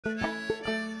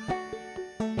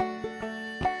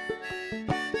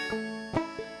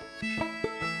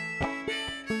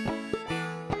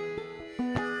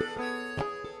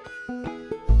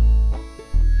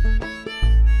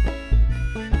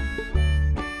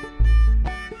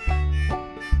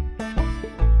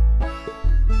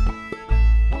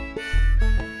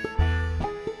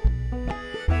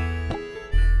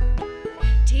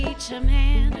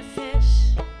man to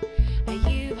fish.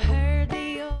 You've heard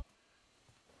the old...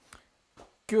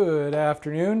 Good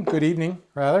afternoon, good evening,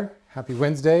 rather. Happy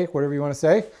Wednesday, whatever you want to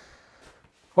say.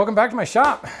 Welcome back to my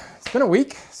shop. It's been a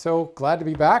week, so glad to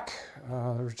be back.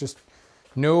 There was just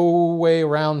no way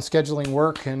around scheduling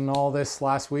work and all this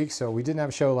last week, so we didn't have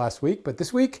a show last week. But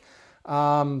this week,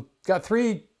 got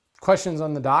 3 questions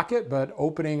on the docket, but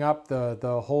opening up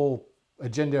the whole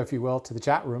agenda, if you will, to the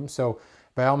chat room. So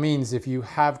by all means, if you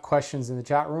have questions in the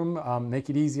chat room, make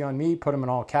it easy on me, put them in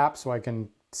all caps so I can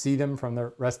see them from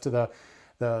the rest of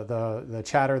the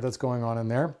chatter that's going on in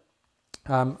there.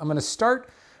 I'm going to start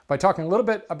by talking a little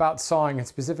bit about sawing and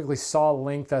specifically saw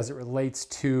length as it relates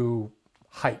to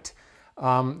height.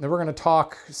 Then we're going to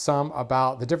talk some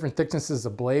about the different thicknesses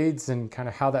of blades and kind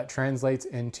of how that translates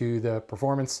into the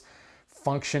performance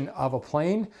function of a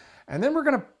plane. And then we're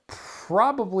going to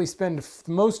probably spend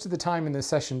most of the time in this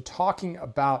session talking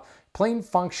about plane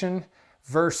function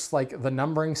versus like the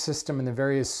numbering system and the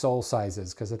various sole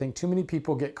sizes, because I think too many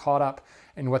people get caught up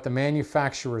in what the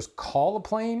manufacturers call a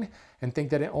plane and think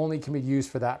that it only can be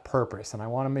used for that purpose. And I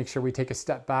want to make sure we take a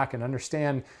step back and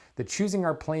understand that choosing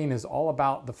our plane is all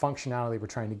about the functionality we're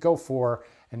trying to go for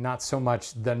and not so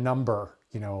much the number,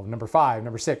 you know, number 5,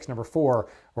 number 6, number 4,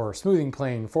 or smoothing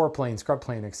plane, 4-plane, scrub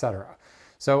plane, etc.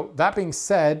 So that being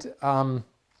said,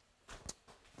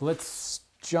 let's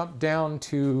jump down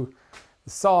to the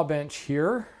saw bench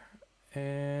here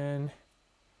and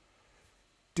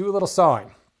do a little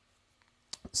sawing.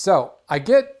 So I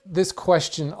get this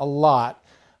question a lot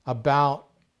about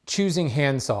choosing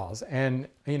hand saws. And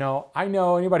you know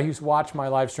anybody who's watched my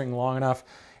live stream long enough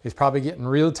is probably getting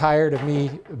real tired of me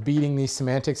beating these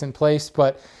semantics in place.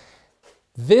 But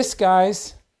this,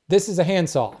 guys, this is a hand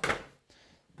saw.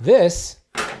 This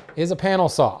is a panel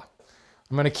saw.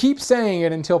 I'm going to keep saying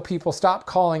it until people stop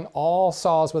calling all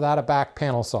saws without a back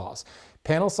panel saws.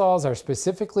 Panel saws are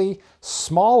specifically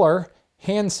smaller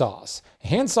hand saws. A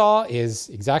hand saw is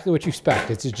exactly what you expect.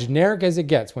 It's as generic as it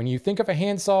gets. When you think of a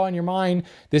hand saw in your mind,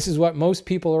 this is what most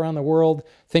people around the world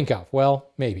think of.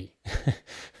 Well, maybe.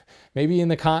 Maybe in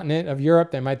the continent of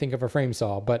Europe, they might think of a frame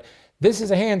saw, but this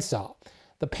is a hand saw.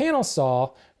 The panel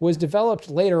saw was developed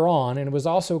later on, and it was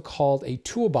also called a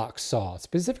toolbox saw,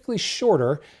 specifically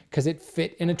shorter because it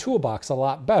fit in a toolbox a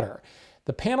lot better.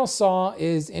 The panel saw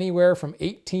is anywhere from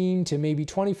 18 to maybe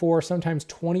 24, sometimes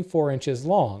 24 inches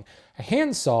long. A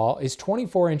hand saw is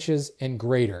 24 inches and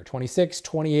greater, 26,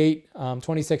 28,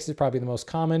 26 is probably the most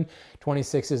common.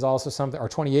 26 is also something, or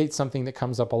 28, something that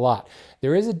comes up a lot.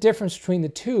 There is a difference between the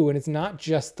two, and it's not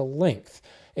just the length.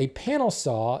 A panel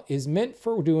saw is meant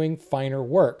for doing finer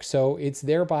work, so it's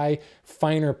thereby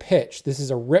finer pitch. This is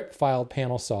a rip-filed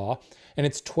panel saw, and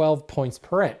it's 12 points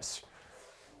per inch.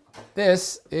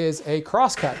 This is a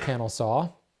crosscut panel saw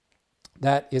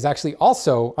that is actually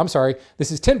also, I'm sorry,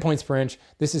 this is 10 points per inch,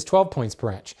 this is 12 points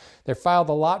per inch. They're filed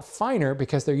a lot finer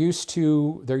because they're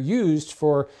used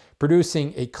for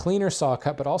producing a cleaner saw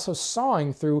cut, but also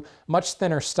sawing through much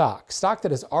thinner stock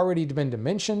that has already been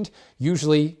dimensioned,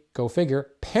 usually, go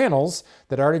figure, panels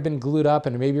that have already been glued up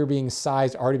and maybe are being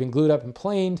sized, already been glued up and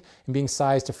planed and being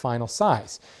sized to final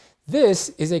size. This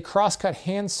is a crosscut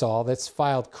hand saw that's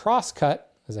filed crosscut,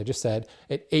 as I just said,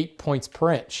 at 8 points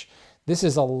per inch. This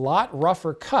is a lot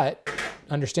rougher cut,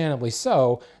 understandably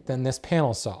so, than this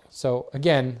panel saw. So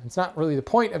again, it's not really the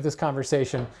point of this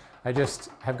conversation. I just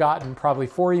have gotten probably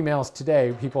 4 emails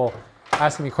today, people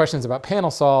asking me questions about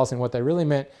panel saws, and what they really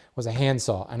meant was a hand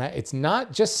saw. And it's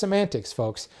not just semantics,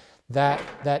 folks.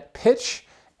 That pitch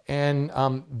and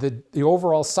the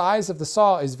overall size of the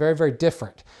saw is very, very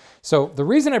different. So the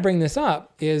reason I bring this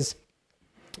up is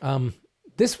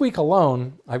this week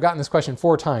alone, I've gotten this question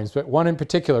 4 times, but one in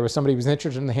particular was somebody who was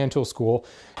interested in the hand tool school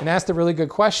and asked a really good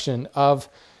question of,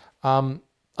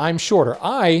 I'm shorter.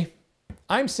 I'm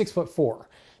 6'4".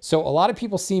 So a lot of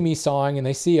people see me sawing and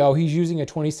they see, oh, he's using a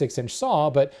 26-inch saw,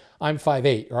 but I'm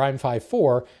 5'8" or I'm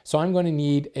 5'4", so I'm going to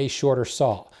need a shorter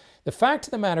saw. The fact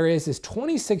of the matter is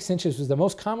 26 inches was the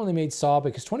most commonly made saw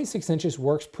because 26 inches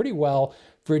works pretty well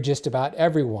for just about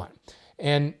everyone.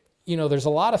 And, you know, there's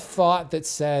a lot of thought that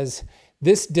says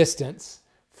this distance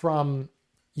from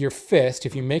your fist,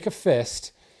 if you make a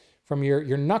fist, from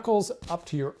your knuckles up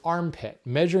to your armpit,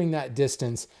 measuring that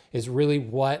distance is really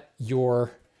what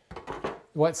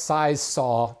size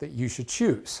saw that you should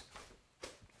choose.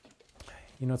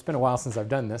 You know, it's been a while since I've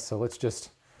done this, so let's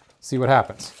just see what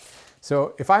happens.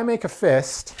 So if I make a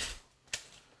fist,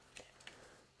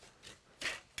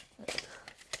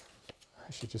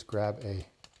 I should just grab a,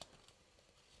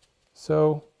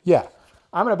 so yeah,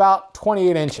 I'm at about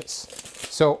 28 inches.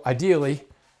 So ideally,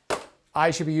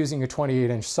 I should be using a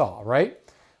 28-inch saw, right?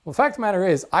 Well, the fact of the matter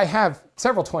is I have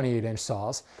several 28-inch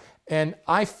saws, and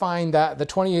I find that the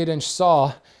 28-inch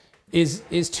saw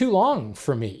is too long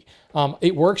for me.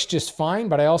 It works just fine,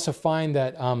 but I also find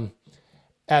that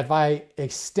if I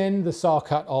extend the saw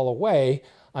cut all the way,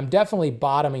 I'm definitely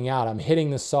bottoming out. I'm hitting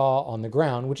the saw on the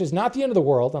ground, which is not the end of the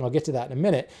world, and I'll get to that in a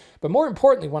minute. But more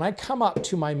importantly, when I come up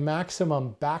to my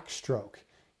maximum backstroke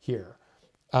here,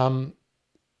 I've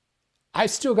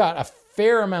still got a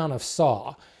fair amount of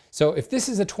saw. So if this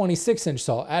is a 26-inch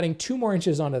saw, adding 2 more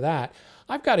inches onto that,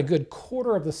 I've got a good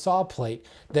quarter of the saw plate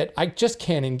that I just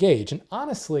can't engage. And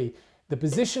honestly, the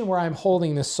position where I'm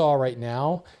holding this saw right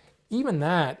now, even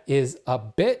that is a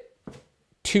bit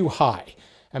too high.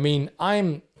 I mean,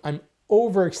 I'm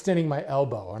overextending my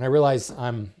elbow, and I realize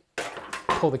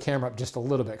pull the camera up just a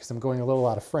little bit because I'm going a little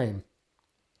out of frame.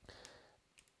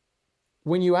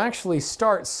 When you actually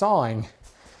start sawing,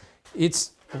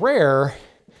 it's rare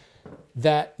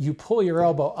that you pull your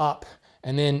elbow up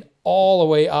and then all the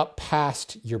way up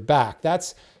past your back.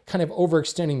 That's kind of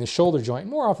overextending the shoulder joint.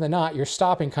 More often than not, you're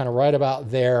stopping kind of right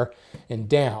about there and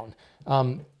down.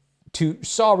 To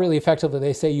saw really effectively,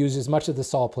 they say use as much of the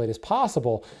saw plate as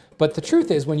possible. But the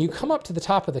truth is, when you come up to the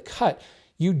top of the cut,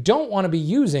 you don't want to be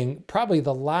using probably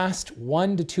the last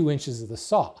 1 to 2 inches of the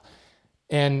saw.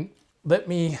 And let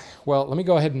me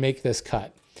go ahead and make this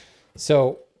cut.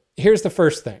 So here's the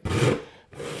first thing.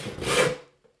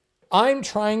 I'm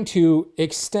trying to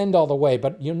extend all the way,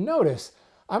 but you'll notice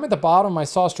I'm at the bottom of my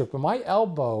saw stroke, but my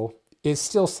elbow is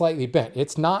still slightly bent.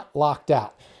 It's not locked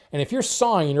out. And if you're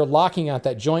sawing and you're locking out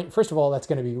that joint, first of all, that's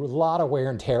going to be a lot of wear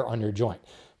and tear on your joint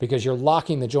because you're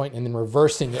locking the joint and then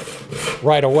reversing it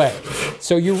right away.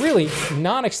 So you're really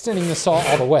not extending the saw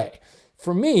all the way.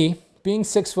 For me, being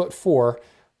 6'4",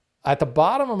 at the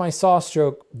bottom of my saw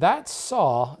stroke, that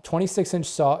saw, 26-inch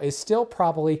saw, is still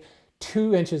probably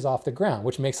 2 inches off the ground,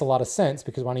 which makes a lot of sense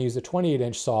because when I use a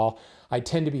 28-inch saw, I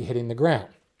tend to be hitting the ground.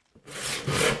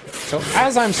 So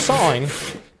as I'm sawing,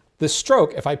 the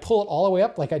stroke, if I pull it all the way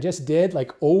up like I just did,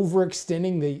 like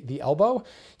overextending the elbow,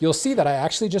 you'll see that I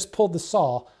actually just pulled the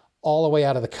saw all the way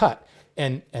out of the cut.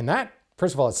 And that,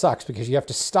 first of all, it sucks because you have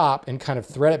to stop and kind of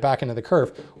thread it back into the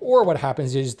curve. Or what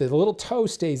happens is the little toe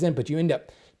stays in, but you end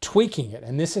up tweaking it.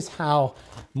 And this is how,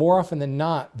 more often than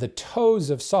not, the toes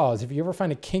of saws, if you ever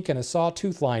find a kink in a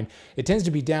sawtooth line, it tends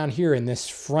to be down here in this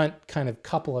front kind of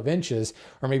couple of inches,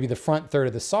 or maybe the front third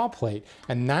of the saw plate.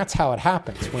 And that's how it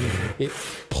happens. When it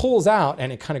pulls out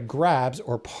and it kind of grabs,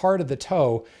 or part of the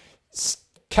toe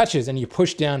catches and you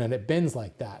push down and it bends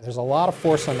like that. There's a lot of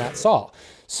force on that saw.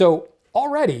 So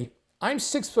already I'm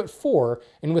 6'4",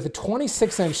 and with a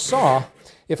 26-inch saw,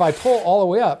 if I pull all the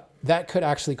way up, that could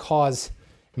actually cause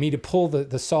me to pull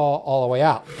the saw all the way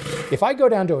out. If I go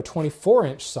down to a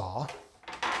 24-inch saw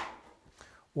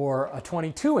or a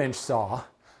 22-inch saw,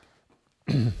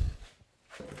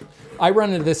 I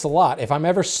run into this a lot. If I'm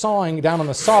ever sawing down on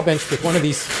the saw bench with one of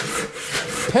these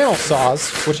panel saws,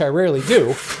 which I rarely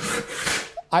do,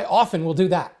 I often will do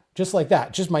that, just like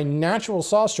that. Just my natural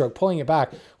saw stroke, pulling it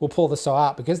back, will pull the saw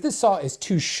out because this saw is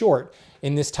too short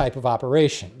in this type of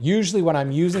operation. Usually when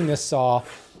I'm using this saw,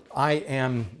 I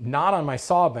am not on my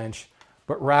saw bench,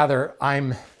 but rather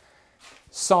I'm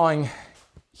sawing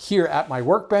here at my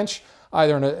workbench,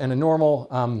 either in a normal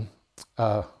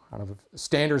kind of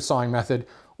standard sawing method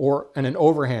or in an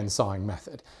overhand sawing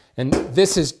method. And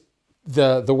this is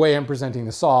the way I'm presenting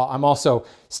the saw. I'm also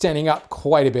standing up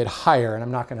quite a bit higher, and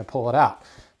I'm not going to pull it out.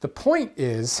 The point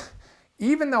is,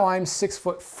 even though I'm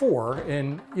 6'4"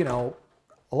 and, you know,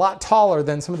 a lot taller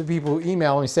than some of the people who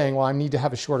email me saying, well, I need to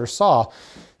have a shorter saw,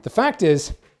 the fact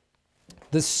is,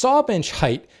 the saw bench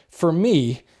height for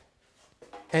me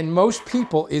and most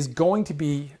people is going to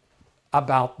be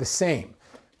about the same.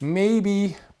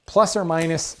 Maybe plus or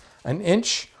minus an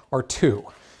inch or 2.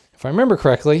 If I remember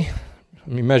correctly,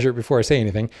 let me measure it before I say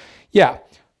anything. Yeah,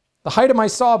 the height of my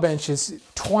saw bench is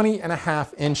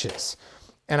 20.5 inches.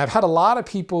 And I've had a lot of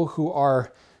people who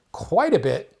are quite a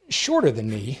bit shorter than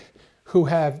me who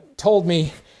have told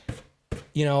me,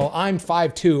 you know, I'm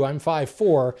 5'2", I'm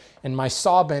 5'4", and my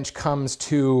saw bench comes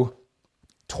to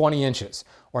 20 inches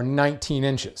or 19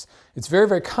 inches. It's very,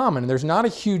 very common. There's not a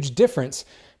huge difference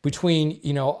between,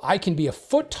 you know, I can be a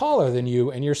foot taller than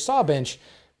you and your saw bench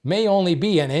may only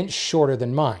be an inch shorter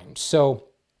than mine. So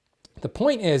the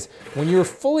point is, when you're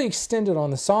fully extended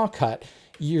on the saw cut,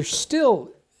 you're still,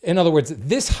 in other words,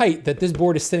 this height that this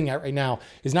board is sitting at right now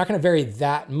is not going to vary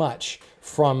that much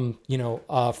from, you know,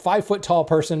 a 5 foot tall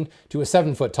person to a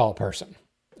 7 foot tall person.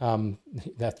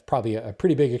 That's probably a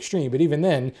pretty big extreme, but even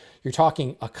then you're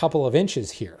talking a couple of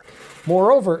inches here.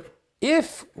 Moreover,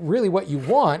 if really what you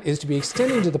want is to be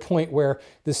extending to the point where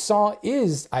the saw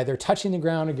is either touching the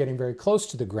ground or getting very close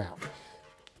to the ground.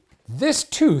 This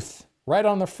tooth right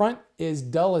on the front is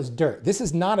dull as dirt. This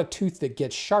is not a tooth that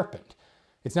gets sharpened.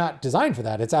 It's not designed for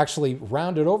that. It's actually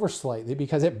rounded over slightly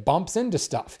because it bumps into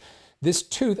stuff. This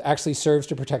tooth actually serves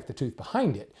to protect the tooth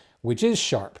behind it, which is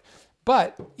sharp.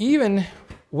 But even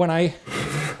when let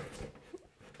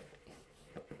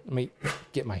me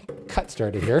get my cut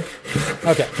started here.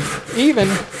 Okay, even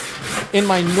in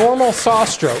my normal saw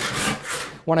stroke,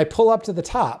 when I pull up to the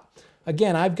top,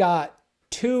 again, I've got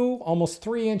 2, almost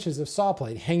 3 inches of saw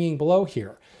blade hanging below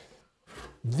here.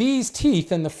 These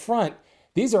teeth in the front,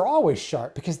 these are always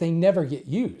sharp because they never get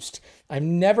used.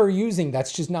 I'm never using,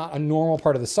 that's just not a normal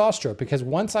part of the saw stroke, because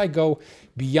once I go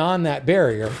beyond that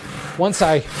barrier, once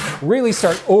I really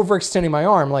start overextending my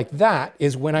arm like that,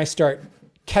 is when I start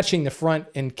catching the front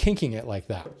and kinking it like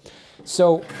that.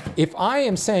 So if I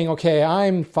am saying, okay,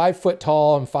 I'm 5 foot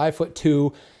tall, I'm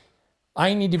 5'2",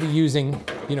 I need to be using,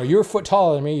 you're a foot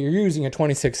taller than me, you're using a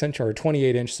 26 inch or a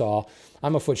 28 inch saw.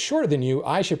 I'm a foot shorter than you,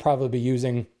 I should probably be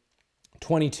using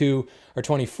 22 or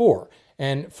 24.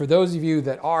 And for those of you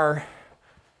that are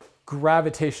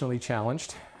gravitationally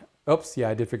challenged, oops, yeah,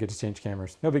 I did forget to change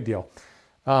cameras, no big deal.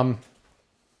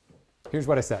 Here's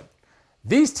what I said.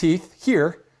 These teeth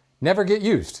here never get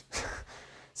used.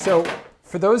 So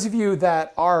for those of you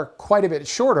that are quite a bit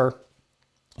shorter,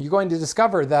 you're going to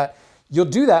discover that you'll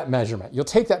do that measurement. You'll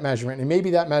take that measurement, and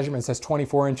maybe that measurement says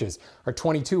 24 inches or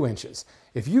 22 inches.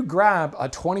 If you grab a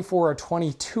 24 or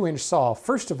 22 inch saw,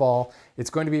 first of all, it's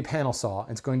going to be a panel saw.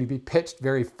 It's going to be pitched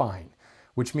very fine,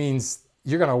 which means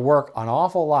you're going to work an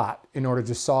awful lot in order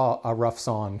to saw a rough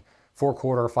sawn 4/4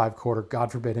 or 5/4,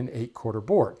 God forbid, an 8/4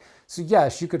 board. So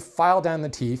yes, you could file down the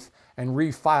teeth and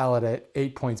refile it at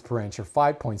 8 points per inch or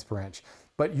 5 points per inch,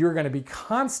 but you're going to be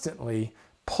constantly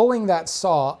pulling that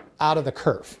saw out of the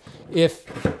kerf. If,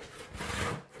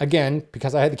 again,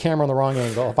 because I had the camera on the wrong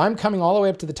angle, if I'm coming all the way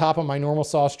up to the top of my normal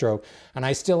saw stroke and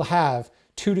I still have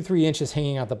 2 to 3 inches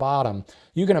hanging out the bottom,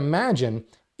 you can imagine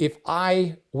if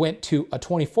I went to a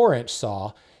 24 inch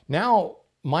saw, now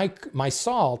my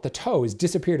saw, the toe, has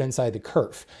disappeared inside the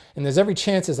kerf. And there's every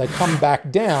chance as I come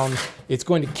back down, it's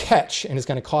going to catch and it's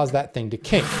going to cause that thing to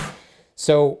kink.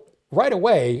 So right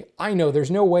away, I know there's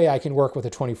no way I can work with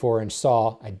a 24 inch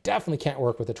saw. I definitely can't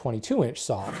work with a 22 inch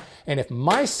saw. And if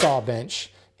my saw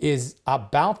bench is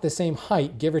about the same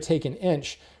height, give or take an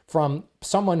inch, from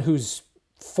someone who's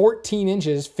 14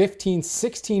 inches, 15,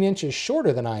 16 inches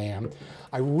shorter than I am,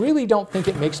 I really don't think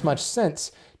it makes much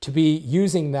sense to be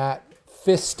using that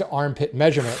fist to armpit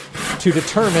measurement to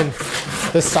determine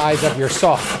the size of your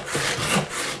saw.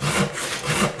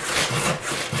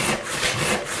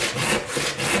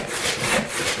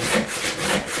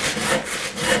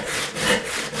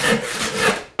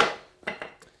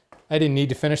 I didn't need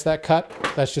to finish that cut.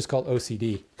 That's just called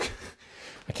OCD.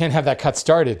 I can't have that cut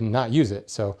started and not use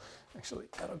it. So actually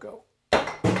that'll go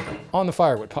on the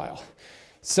firewood pile.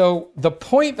 So the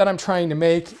point that I'm trying to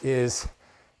make is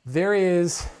there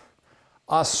is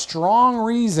a strong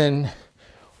reason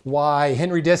why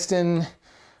Henry Diston,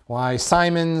 why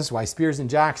Simons, why Spears and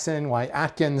Jackson, why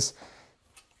Atkins,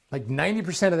 like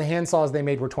 90% of the hand saws they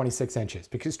made were 26 inches,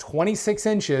 because 26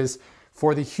 inches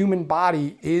for the human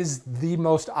body is the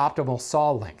most optimal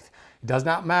saw length. It does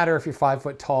not matter if you're 5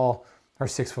 foot tall or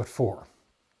 6'4".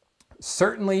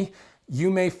 Certainly, you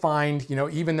may find,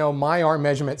 even though my arm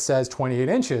measurement says 28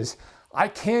 inches, I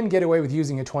can get away with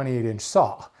using a 28 inch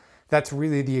saw. That's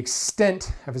really the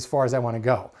extent of as far as I want to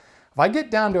go. If I get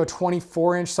down to a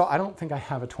 24 inch saw, I don't think I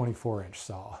have a 24 inch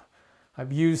saw.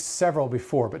 I've used several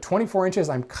before, but 24 inches,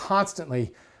 I'm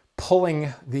constantly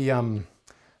pulling the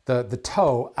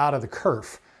toe out of the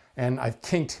kerf, and I've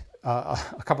kinked a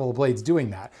couple of blades doing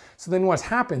that. So then what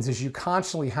happens is you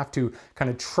constantly have to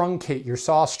kind of truncate your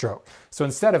saw stroke. So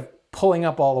instead of pulling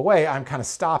up all the way, I'm kind of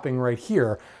stopping right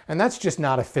here, and that's just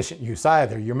not efficient use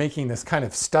either. You're making this kind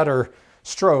of stutter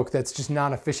stroke that's just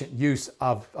not efficient use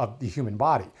of the human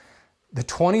body. The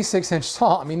 26 inch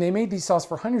saw, I mean, they made these saws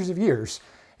for hundreds of years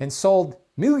and sold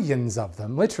millions of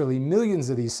them, literally millions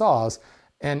of these saws,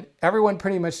 and everyone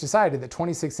pretty much decided that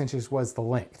 26 inches was the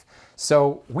length.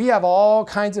 So we have all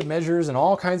kinds of measures and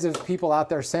all kinds of people out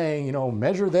there saying,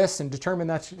 measure this and determine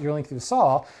that's your length of the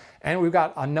saw. And we've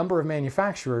got a number of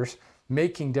manufacturers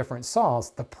making different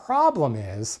saws. The problem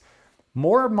is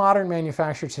more modern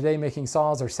manufacturers today making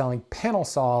saws are selling panel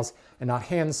saws and not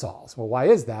hand saws. Well, why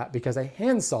is that? Because a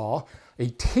hand saw, a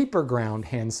taper ground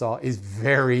hand saw, is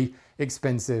very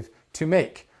expensive to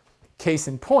make. Case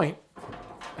in point,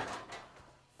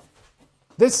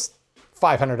 this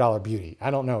 $500 beauty.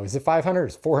 I don't know. Is it 500?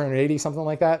 Is it 480? Something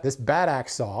like that. This bad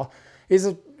axe saw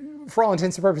is, for all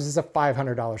intents and purposes, a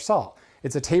 $500 saw.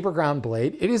 It's a taper ground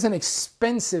blade. It is an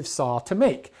expensive saw to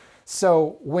make.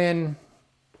 So when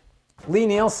Lee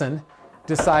Nielsen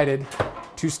decided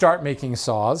to start making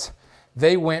saws,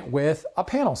 they went with a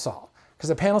panel saw, because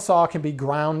a panel saw can be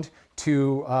ground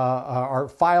to, or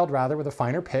filed rather, with a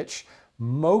finer pitch.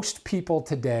 Most people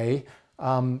today,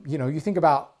 you think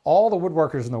about all the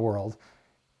woodworkers in the world,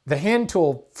 the hand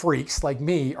tool freaks like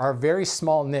me are a very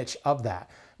small niche of that.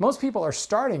 Most people are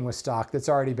starting with stock that's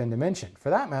already been dimensioned.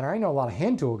 For that matter, I know a lot of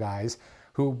hand tool guys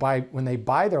who when they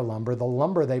buy their lumber, the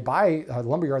lumber they buy,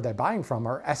 lumberyard they're buying from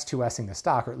are S2Sing the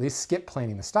stock, or at least skip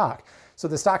planing the stock. So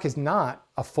the stock is not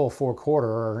a full 4/4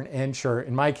 or an inch, or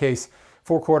in my case,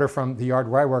 4/4 from the yard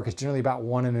where I work is generally about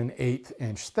 1 1/8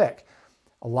 inch thick.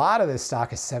 A lot of this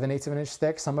stock is 7/8 of an inch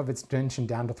thick. Some of it's dimensioned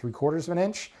down to 3/4 of an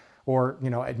inch, or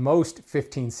at most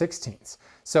 15/16.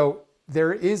 So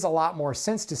there is a lot more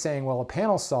sense to saying, well, a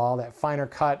panel saw, that finer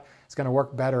cut, is going to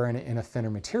work better in a thinner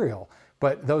material.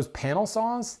 But those panel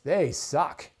saws, they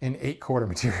suck in 8/4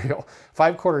 material.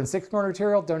 5/4 and 6/4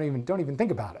 material, don't even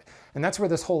think about it. And that's where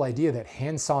this whole idea that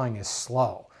hand sawing is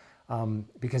slow.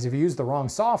 Because if you use the wrong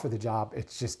saw for the job,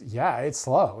 it's just, yeah, it's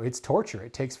slow. It's torture.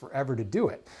 It takes forever to do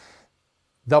it.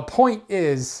 The point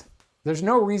is, there's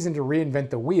no reason to reinvent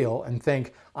the wheel and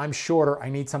think, I'm shorter, I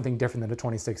need something different than a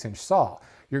 26-inch saw.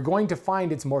 You're going to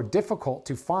find it's more difficult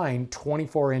to find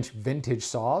 24-inch vintage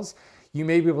saws. You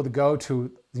may be able to go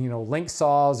to, Link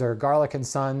saws or Garlic &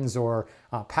 Sons or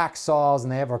Pack saws,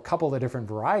 and they have a couple of different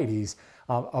varieties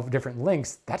of different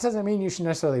lengths. That doesn't mean you should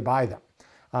necessarily buy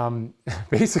them.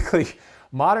 Basically,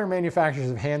 modern manufacturers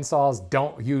of hand saws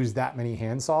don't use that many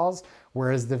hand saws,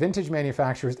 whereas the vintage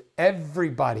manufacturers,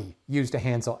 everybody used a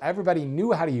hand saw. Everybody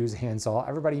knew how to use a hand saw.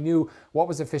 Everybody knew what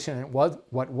was efficient and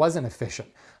what wasn't efficient.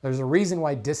 There's a reason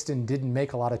why Diston didn't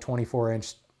make a lot of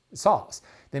 24-inch saws.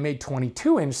 They made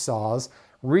 22-inch saws.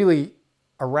 Really,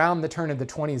 around the turn of the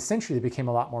 20th century, they became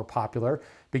a lot more popular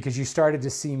because you started to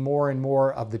see more and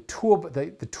more of the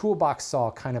toolbox saw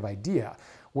kind of idea,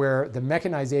 where the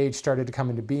mechanized age started to come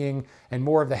into being and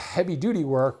more of the heavy duty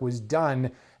work was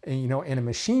done, in a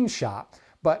machine shop.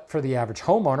 But for the average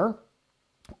homeowner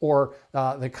or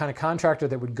the kind of contractor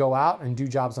that would go out and do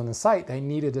jobs on the site, they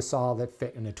needed a saw that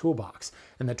fit in a toolbox.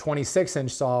 And the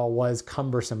 26-inch saw was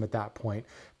cumbersome at that point.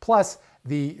 Plus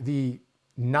the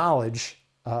knowledge,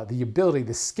 the ability,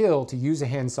 the skill to use a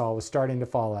hand saw was starting to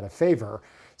fall out of favor.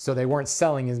 So they weren't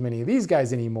selling as many of these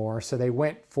guys anymore. So they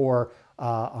went for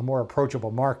a more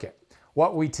approachable market.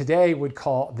 What we today would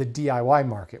call the DIY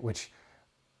market, which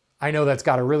I know that's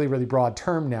got a really, really broad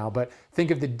term now, but think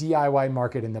of the DIY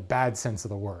market in the bad sense of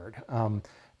the word.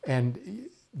 And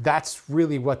that's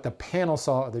really what the panel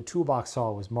saw, or the toolbox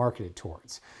saw, was marketed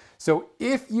towards. So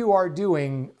if you are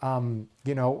doing,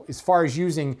 as far as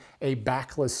using a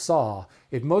backless saw,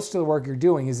 if most of the work you're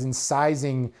doing is in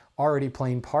sizing already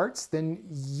plain parts, then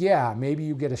yeah, maybe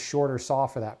you get a shorter saw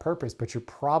for that purpose, but you're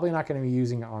probably not going to be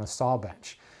using it on a saw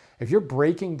bench. If you're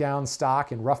breaking down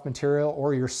stock in rough material,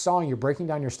 or you're sawing, you're breaking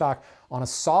down your stock on a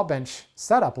saw bench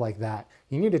setup like that,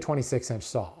 you need a 26-inch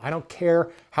saw. I don't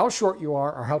care how short you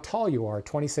are or how tall you are,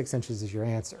 26 inches is your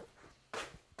answer.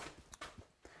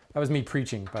 That was me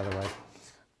preaching, by the way.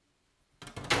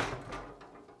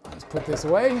 Let's put this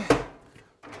away.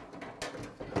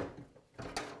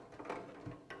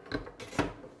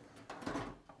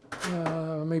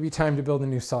 Maybe time to build a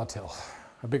new sawtill,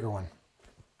 a bigger one.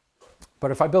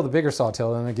 But if I build a bigger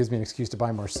sawtill, then it gives me an excuse to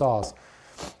buy more saws.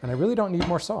 And I really don't need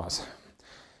more saws.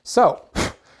 So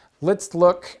let's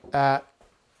look at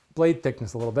blade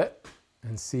thickness a little bit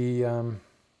and see where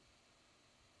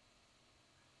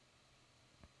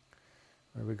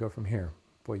we go from here.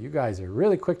 Boy, you guys are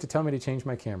really quick to tell me to change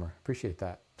my camera. Appreciate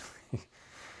that.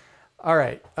 All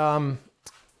right.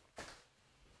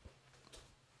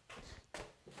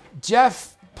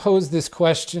 Jeff posed this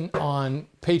question on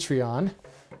Patreon.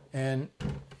 And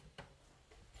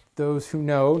those who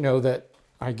know that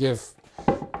I give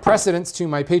precedence to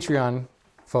my Patreon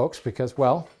folks because,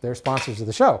 well, they're sponsors of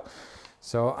the show.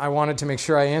 So I wanted to make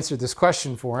sure I answered this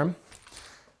question for him.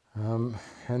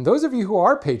 And those of you who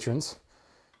are patrons,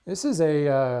 this is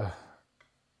a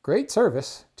great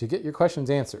service to get your questions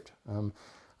answered.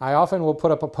 I often will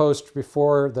put up a post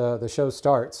before the show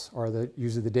starts, or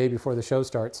usually the day before the show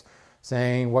starts,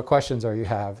 saying what questions are you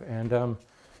have. And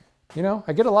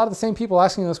I get a lot of the same people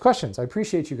asking those questions. I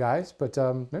appreciate you guys, but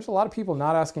there's a lot of people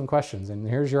not asking questions, and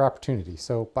here's your opportunity.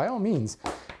 So by all means,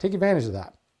 take advantage of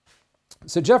that.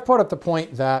 So Jeff brought up the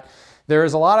point that there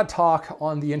is a lot of talk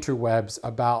on the interwebs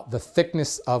about the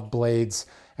thickness of blades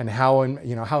and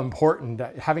how important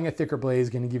having a thicker blade is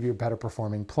going to give you a better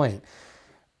performing plane.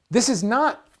 This is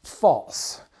not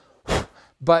false,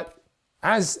 but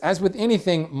as with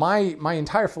anything, my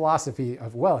entire philosophy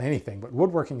of, well, anything, but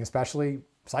woodworking especially,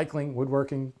 cycling,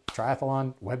 woodworking,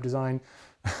 triathlon, web design,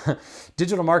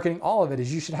 digital marketing, all of it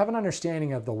is you should have an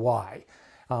understanding of the why.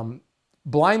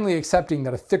 Blindly accepting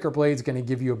that a thicker blade is going to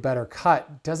give you a better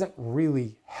cut doesn't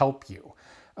really help you.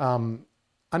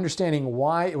 Understanding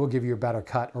why it will give you a better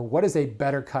cut, or what does a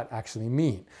better cut actually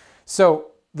mean. So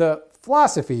the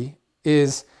philosophy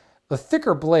is the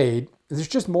thicker blade,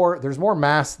 there's more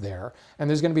mass there, and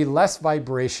there's going to be less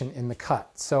vibration in the cut.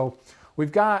 So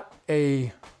we've got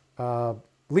a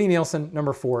Lie-Nielsen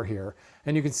number 4 here,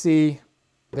 and you can see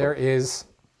there is,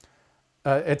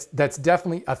 that's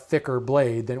definitely a thicker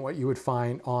blade than what you would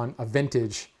find on a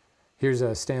vintage. Here's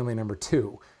a Stanley number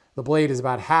 2. The blade is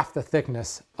about half the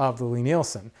thickness of the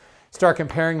Lie-Nielsen. Start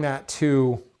comparing that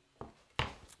to,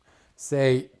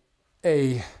 say,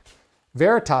 a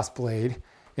Veritas blade,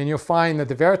 and you'll find that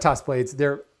the Veritas blades,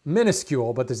 they're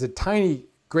minuscule, but there's a tiny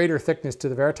greater thickness to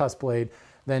the Veritas blade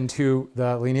than to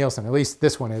the Lie-Nielsen. At least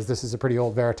this one is. This is a pretty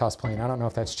old Veritas plane. I don't know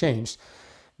if that's changed.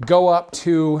 Go up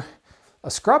to a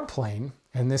scrub plane,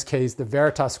 in this case the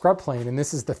Veritas scrub plane, and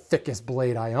this is the thickest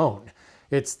blade I own.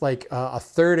 It's like a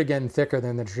third again thicker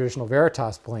than the traditional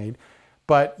Veritas blade,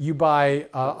 but you buy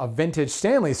a vintage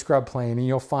Stanley scrub plane and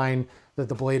you'll find that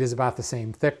the blade is about the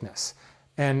same thickness.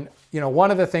 And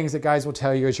one of the things that guys will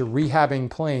tell you as you're rehabbing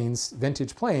planes,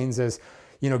 vintage planes, is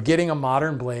getting a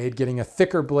modern blade, getting a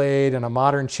thicker blade and a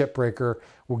modern chip breaker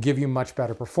will give you much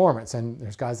better performance. And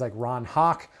there's guys like Ron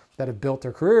Hawk that have built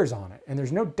their careers on it. And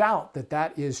there's no doubt that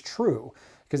that is true,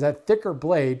 because that thicker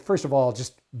blade, first of all,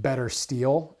 just better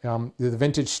steel. The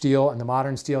vintage steel and the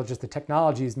modern steel, just the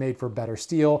technology is made for better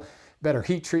steel, better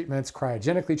heat treatments,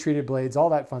 cryogenically treated blades, all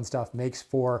that fun stuff makes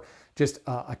for just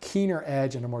a keener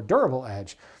edge and a more durable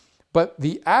edge. But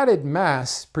the added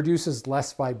mass produces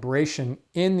less vibration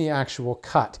in the actual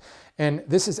cut. And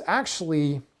this is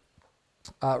actually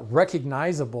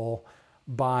recognizable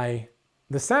by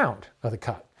the sound of the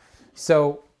cut.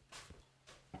 So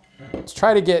let's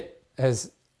try to get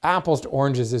as apples to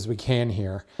oranges as we can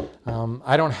here.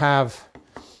 I don't have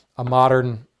a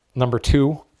modern number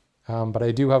 2, but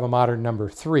I do have a modern number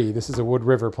 3. This is a Wood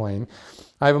River plane.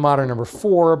 I have a modern number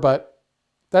 4, but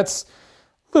that's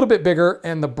a little bit bigger,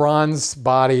 and the bronze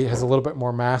body has a little bit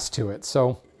more mass to it.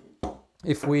 So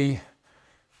if we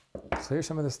clear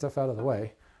some of this stuff out of the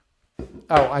way.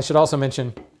 Oh, I should also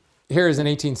mention, here is an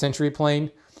 18th century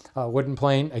plane, wooden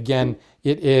plane. Again,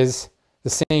 it is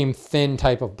the same thin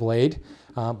type of blade,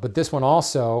 but this one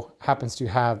also happens to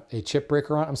have a chip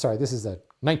breaker on. I'm sorry, this is a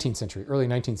 19th century, early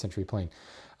 19th century plane.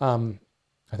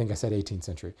 I think I said 18th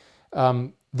century.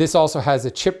 This also has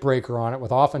a chip breaker on it,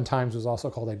 what oftentimes was also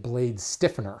called a blade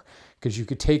stiffener, because you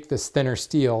could take this thinner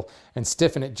steel and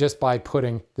stiffen it just by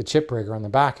putting the chip breaker on the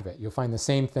back of it. You'll find the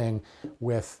same thing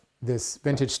with this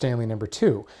vintage Stanley number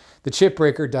 2. The chip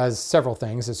breaker does several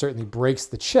things. It certainly breaks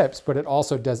the chips, but it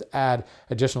also does add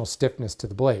additional stiffness to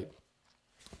the blade.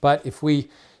 But if we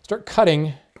start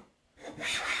cutting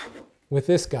with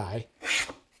this guy,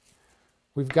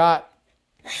 we've got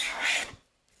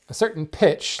a certain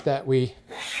pitch that we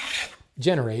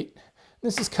generate.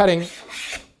 This is cutting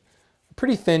a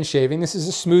pretty thin shaving. This is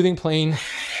a smoothing plane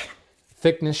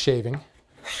thickness shaving.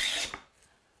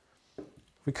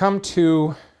 We come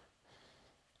to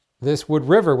this Wood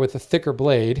River with a thicker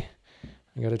blade.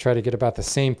 I got to try to get about the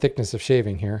same thickness of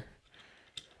shaving here.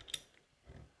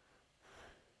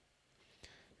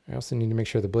 I also need to make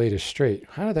sure the blade is straight.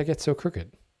 How did that get so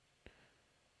crooked?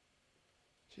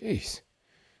 Jeez.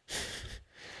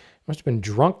 Must have been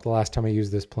drunk the last time I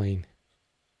used this plane.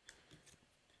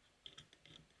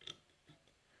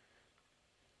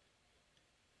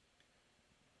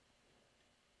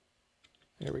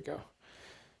 There we go.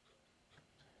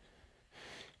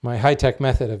 My high-tech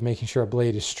method of making sure a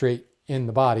blade is straight in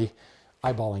the body,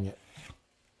 eyeballing it.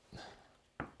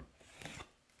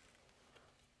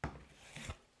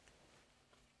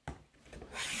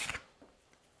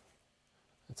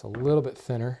 It's a little bit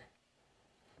thinner.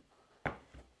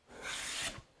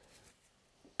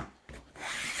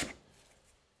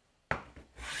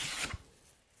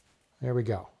 There we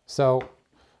go. So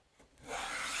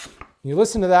you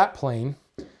listen to that plane,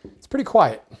 it's pretty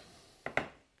quiet.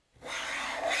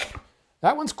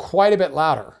 That one's quite a bit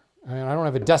louder. I mean, I don't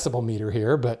have a decibel meter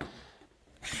here, but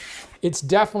it's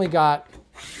definitely got,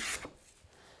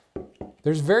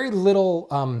 there's very little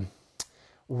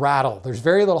rattle. There's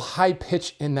very little high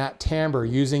pitch in that timbre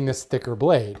using this thicker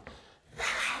blade.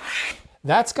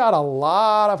 That's got a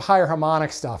lot of higher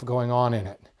harmonic stuff going on in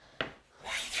it.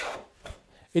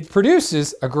 it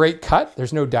produces a great cut,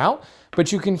 there's no doubt,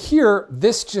 but you can hear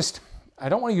this just, I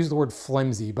don't want to use the word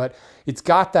flimsy, but it's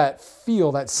got that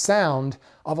feel, that sound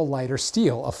of a lighter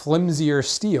steel, a flimsier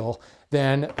steel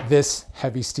than this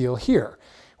heavy steel here.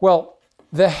 Well,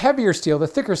 the heavier steel, the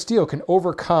thicker steel can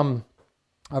overcome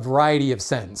a variety of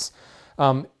sins.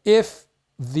 If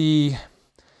the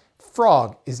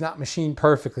frog is not machined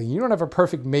perfectly, you don't have a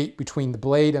perfect mate between the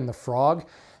blade and the frog,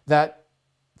 that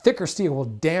thicker steel will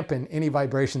dampen any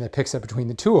vibration that picks up between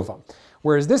the two of them.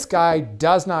 Whereas this guy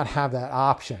does not have that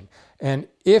option. And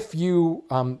if you,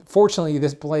 fortunately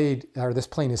this blade or this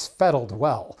plane is fettled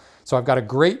well. So I've got a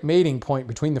great mating point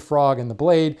between the frog and the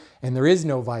blade, and there is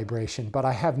no vibration, but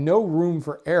I have no room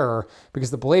for error because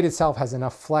the blade itself has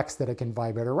enough flex that it can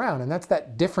vibrate around. And that's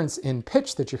that difference in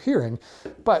pitch that you're hearing.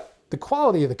 But the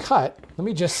quality of the cut, let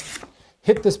me just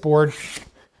hit this board.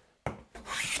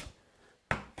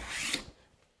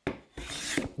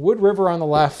 Wood River on the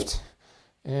left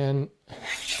and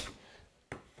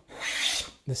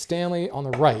the Stanley on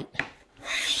the right.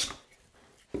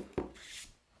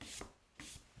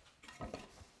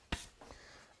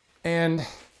 And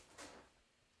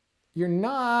you're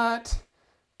not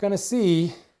going to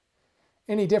see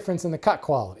any difference in the cut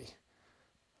quality.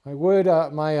 I would,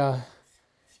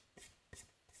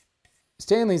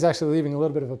 Stanley's actually leaving a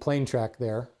little bit of a plane track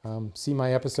there. See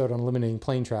my episode on eliminating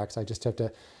plane tracks. I just have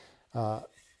to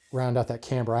round out that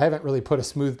camber. I haven't really put a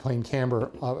smooth plane camber,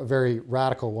 a very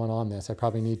radical one on this. I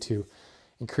probably need to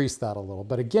increase that a little.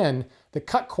 But again, the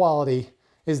cut quality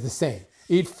is the same.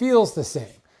 It feels the same.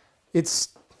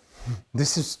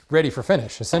 This is ready for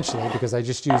finish, essentially, because I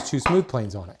just used 2 smooth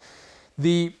planes on it.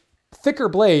 The thicker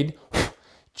blade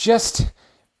just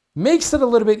makes it a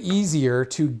little bit easier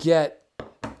to get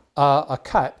a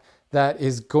cut that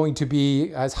is going to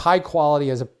be as high quality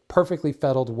as a perfectly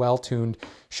fettled, well-tuned,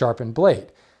 sharpened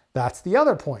blade. That's the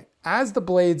other point. As the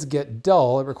blades get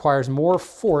dull, it requires more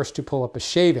force to pull up a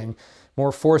shaving.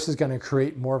 More force is going to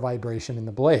create more vibration in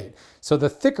the blade. So the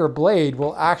thicker blade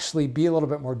will actually be a little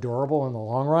bit more durable in the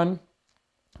long run,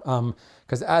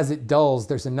 because as it dulls,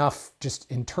 there's enough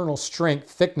just internal strength,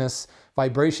 thickness,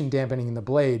 vibration dampening in the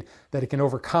blade that it can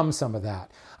overcome some of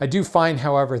that. I do find,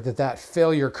 however, that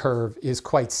failure curve is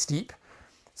quite steep.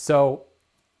 So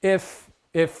if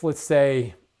let's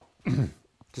say,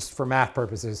 just for math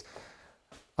purposes,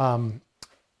 10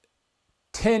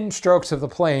 strokes of the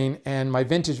plane and my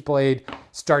vintage blade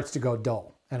starts to go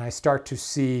dull and I start to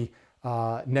see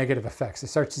negative effects. I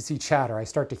start to see chatter. I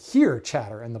start to hear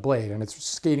chatter in the blade and it's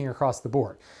skating across the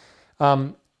board.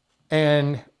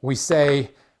 And we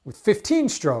say with 15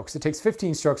 strokes, it takes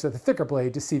 15 strokes of the thicker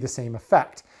blade to see the same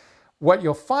effect. What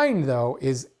you'll find though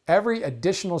is every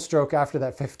additional stroke after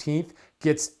that 15th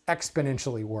gets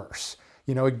exponentially worse.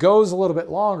 You know, it goes a little bit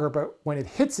longer, but when it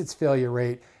hits its failure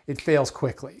rate, it fails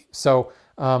quickly. So,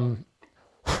 and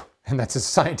that's as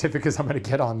scientific as I'm going to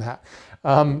get on that.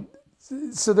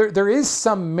 So there is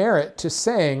some merit to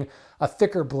saying a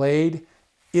thicker blade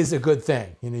is a good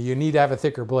thing. You know, you need to have a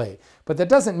thicker blade. But that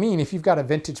doesn't mean if you've got a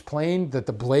vintage plane that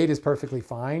the blade is perfectly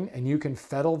fine and you can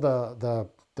fettle the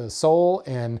sole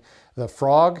and the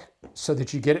frog so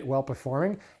that you get it well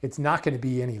performing, it's not going to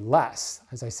be any less.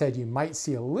 As I said, you might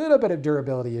see a little bit of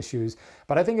durability issues,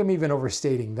 but I think I'm even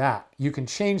overstating that. You can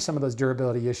change some of those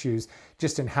durability issues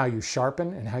just in how you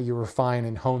sharpen and how you refine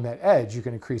and hone that edge. You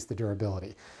can increase the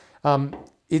durability.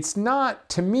 It's not,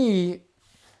 to me,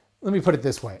 let me put it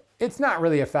this way. It's not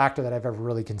really a factor that I've ever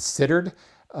really considered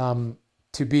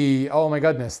to be, oh my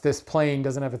goodness, this plane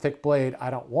doesn't have a thick blade, I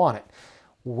don't want it.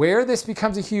 Where this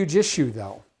becomes a huge issue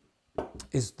though,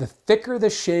 is the thicker the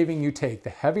shaving you take, the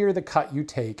heavier the cut you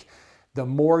take, the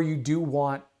more you do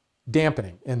want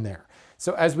dampening in there.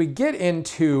 So as we get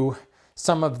into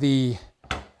some of the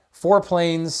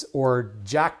foreplanes or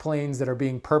jack planes that are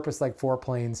being purposed like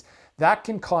foreplanes, that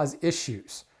can cause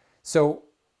issues. So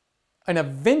in a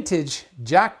vintage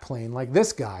jack plane like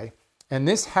this guy, and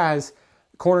this has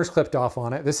corners clipped off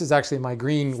on it. This is actually my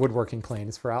green woodworking plane.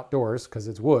 It's for outdoors because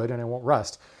it's wood and it won't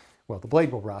rust. Well, the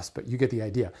blade will rust, but you get the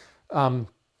idea.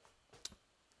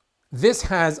 This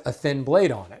has a thin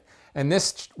blade on it, and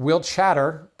this will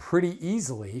chatter pretty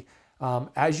easily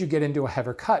as you get into a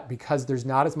heavier cut because there's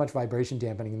not as much vibration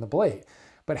dampening in the blade.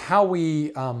 But how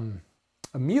we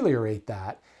ameliorate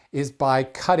that is by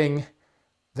cutting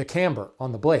the camber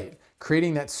on the blade,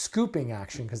 creating that scooping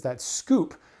action, because that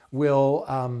scoop will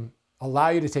allow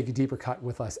you to take a deeper cut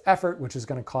with less effort, which is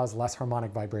going to cause less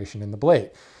harmonic vibration in the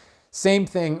blade. Same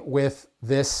thing with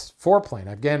this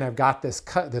foreplane. Again, I've got this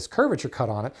curvature cut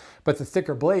on it, but the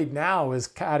thicker blade now is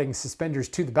adding suspenders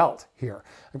to the belt here.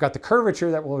 I've got the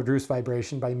curvature that will reduce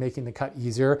vibration by making the cut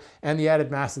easier, and the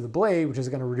added mass of the blade, which is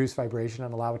going to reduce vibration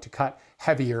and allow it to cut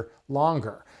heavier,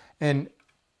 longer. And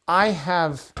I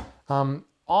have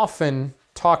often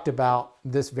talked about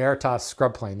this Veritas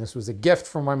scrub plane. This was a gift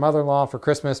from my mother-in-law for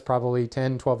Christmas, probably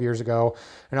 10, 12 years ago.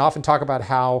 And I often talk about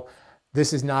how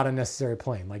this is not a necessary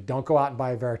plane. Like, don't go out and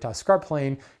buy a Veritas scrub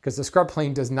plane, because the scrub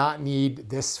plane does not need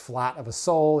this flat of a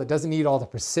sole. It doesn't need all the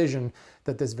precision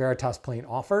that this Veritas plane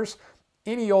offers.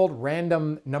 Any old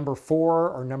random number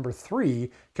 4 or number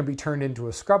 3 can be turned into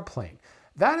a scrub plane.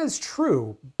 That is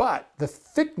true, but the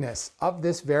thickness of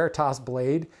this Veritas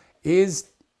blade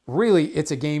is really,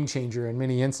 it's a game changer in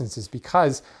many instances,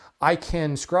 because I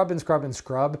can scrub and scrub and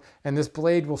scrub, and this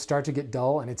blade will start to get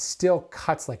dull, and it still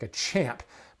cuts like a champ,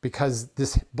 because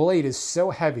this blade is so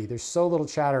heavy. There's so little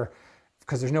chatter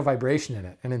because there's no vibration in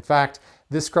it. And in fact,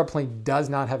 this scrub plane does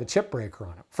not have a chip breaker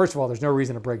on it. First of all, there's no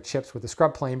reason to break chips with a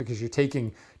scrub plane, because you're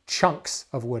taking chunks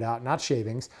of wood out, not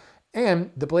shavings. And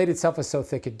the blade itself is so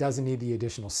thick, it doesn't need the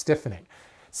additional stiffening.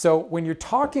 So when you're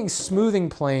talking smoothing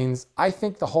planes, I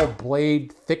think the whole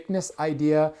blade thickness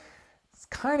idea is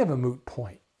kind of a moot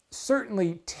point.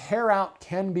 Certainly, tear out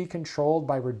can be controlled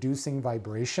by reducing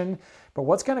vibration, but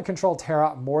what's going to control tear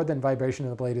out more than vibration in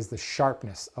the blade is the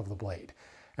sharpness of the blade.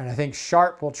 And I think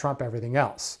sharp will trump everything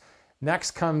else.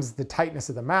 Next comes the tightness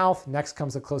of the mouth. Next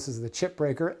comes the closest of the chip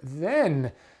breaker.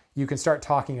 Then you can start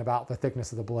talking about the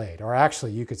thickness of the blade, or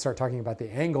actually you could start talking about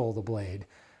the angle of the blade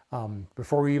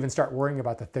before we even start worrying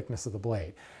about the thickness of the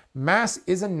blade. Mass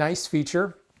is a nice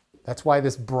feature. That's why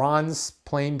this bronze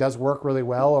plane does work really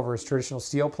well over a traditional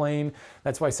steel plane.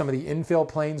 That's why some of the infill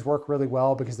planes work really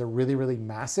well, because they're really, really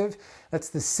massive. That's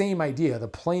the same idea. The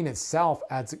plane itself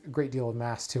adds a great deal of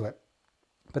mass to it.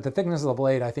 But the thickness of the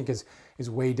blade, I think, is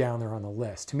way down there on the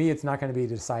list. To me, it's not going to be a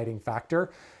deciding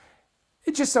factor.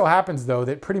 It just so happens, though,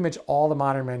 that pretty much all the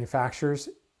modern manufacturers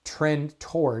trend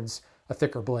towards a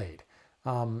thicker blade.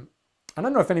 I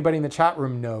don't know if anybody in the chat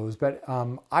room knows, but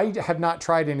I have not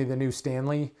tried any of the new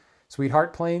Stanley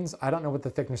Sweetheart planes. I don't know what the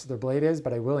thickness of their blade is,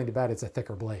 but I'm willing to bet it's a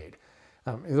thicker blade.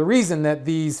 The reason that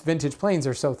these vintage planes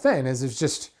are so thin is it's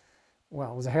just,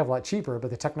 well, it was a hell of a lot cheaper,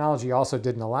 but the technology also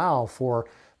didn't allow for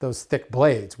those thick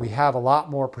blades. We have a lot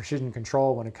more precision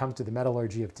control when it comes to the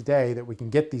metallurgy of today, that we can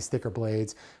get these thicker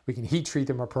blades. We can heat treat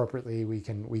them appropriately. We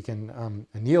can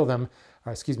anneal them,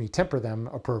 or excuse me, temper them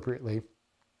appropriately.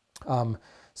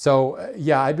 So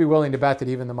yeah, I'd be willing to bet that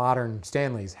even the modern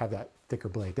Stanleys have that thicker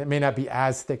blade. That may not be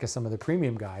as thick as some of the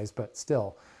premium guys, but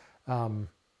still,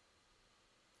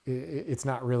 it's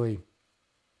not really,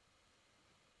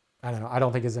 I don't know, I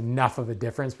don't think there's enough of a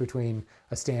difference between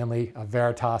a Stanley, a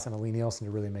Veritas, and a Lie-Nielsen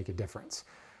to really make a difference.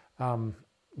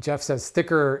 Jeff says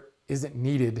thicker isn't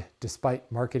needed despite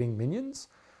marketing minions.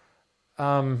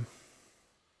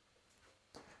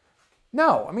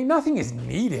 No, I mean, nothing is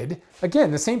needed.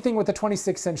 Again, the same thing with the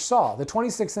 26-inch saw. The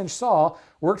 26-inch saw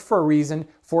worked for a reason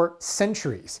for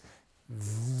centuries.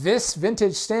 This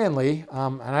vintage Stanley,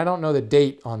 and I don't know the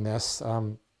date on this,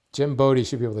 Jim Bodie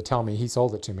should be able to tell me, he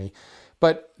sold it to me,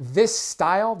 but this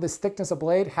style, this thickness of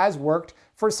blade has worked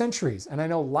for centuries. And I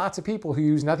know lots of people who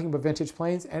use nothing but vintage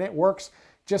planes, and it works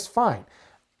just fine.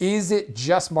 Is it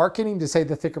just marketing to say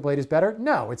the thicker blade is better?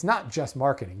 No, it's not just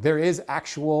marketing. There is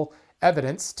actual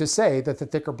evidence to say that the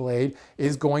thicker blade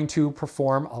is going to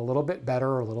perform a little bit better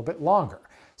or a little bit longer.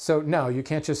 So no, you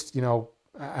can't just, you know,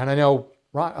 and I know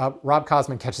Rob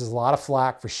Cosman catches a lot of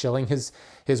flack for shilling his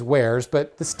wares,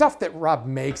 but the stuff that Rob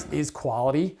makes is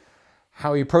quality.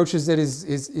 How he approaches it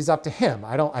is up to him.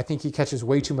 I think he catches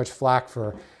way too much flack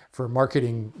for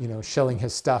marketing, you know, shilling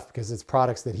his stuff because it's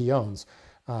products that he owns,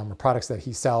 or products that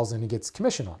he sells and he gets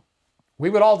commission on. We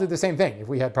would all do the same thing if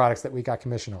we had products that we got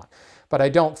commission on. But I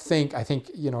think,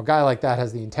 you know, a guy like that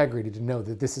has the integrity to know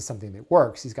that this is something that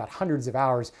works. He's got hundreds of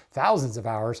hours, thousands of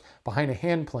hours behind a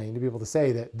hand plane to be able to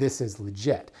say that this is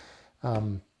legit.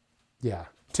 Yeah,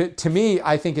 to me,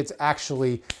 I think it's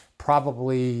actually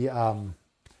probably,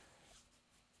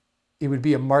 it would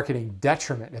be a marketing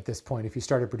detriment at this point if you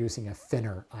started producing a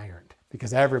thinner iron,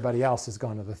 because everybody else has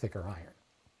gone to the thicker iron.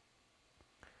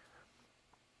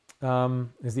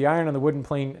 Is the iron on the wooden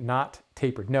plane not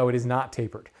tapered? No, it is not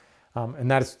tapered. And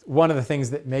that is one of the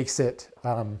things that makes it,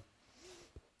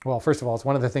 well, first of all, it's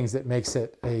one of the things that makes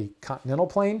it a continental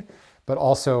plane, but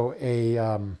also a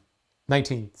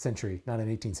 19th century, not an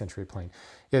 18th century plane.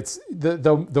 It's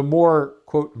the more,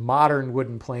 quote, modern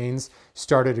wooden planes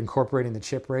started incorporating the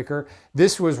chip breaker.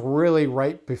 This was really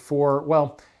right before,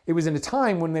 well, it was in a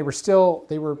time when they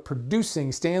were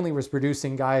producing, Stanley was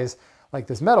producing guys like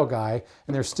this metal guy,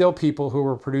 and there's still people who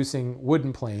were producing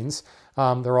wooden planes.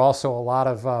 There were also a lot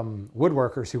of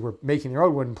woodworkers who were making their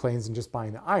own wooden planes and just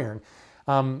buying the iron.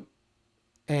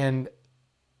 And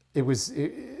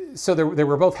so they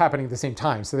were both happening at the same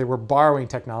time. So they were borrowing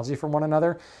technology from one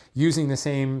another, using the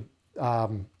same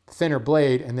thinner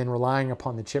blade, and then relying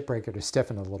upon the chip breaker to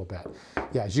stiffen it a little bit.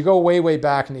 Yeah, as you go way, way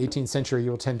back in the 18th century,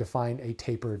 you'll tend to find a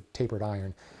tapered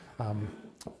iron.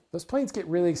 Those planes get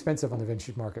really expensive on the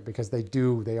vintage market because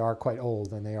they are quite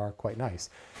old and they are quite nice.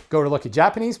 Go to look at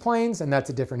Japanese planes, and that's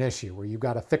a different issue where you've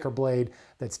got a thicker blade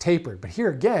that's tapered. But here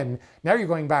again, now you're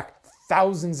going back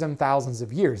thousands and thousands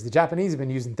of years. The Japanese have been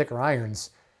using thicker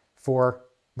irons for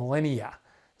millennia.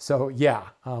 So yeah,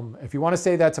 if you want to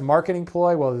say that's a marketing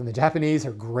ploy, well, then the Japanese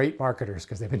are great marketers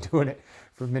because they've been doing it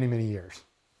for many, many years.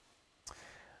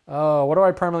 What do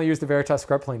I primarily use the Veritas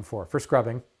scrub plane for? For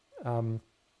scrubbing.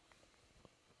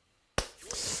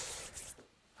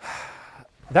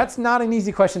 That's not an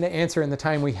easy question to answer in the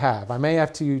time we have. I may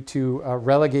have to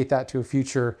relegate that to a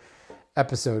future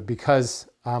episode because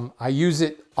I use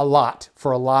it a lot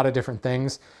for a lot of different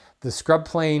things. The scrub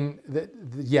plane,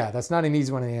 that's not an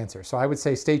easy one to answer. So I would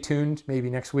say stay tuned maybe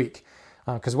next week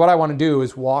because what I want to do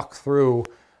is walk through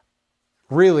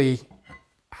really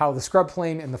how the scrub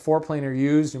plane and the foreplane are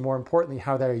used, and more importantly,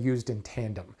 how they're used in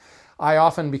tandem. I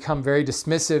often become very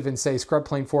dismissive and say scrub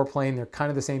plane, foreplane, they're kind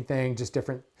of the same thing, just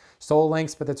different sole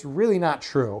lengths, but that's really not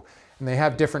true. And they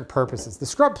have different purposes. The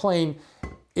scrub plane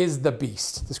is the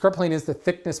beast. The scrub plane is the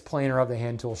thickness planer of the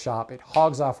hand tool shop. It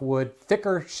hogs off wood,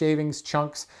 thicker shavings,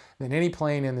 chunks than any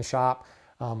plane in the shop.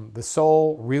 The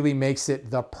sole really makes it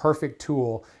the perfect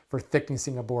tool for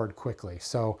thicknessing a board quickly.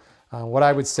 So what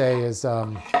I would say is,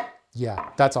 yeah,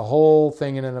 that's a whole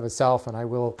thing in and of itself, and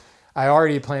I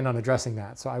already plan on addressing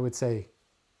that. So I would say,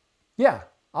 yeah,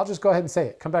 I'll just go ahead and say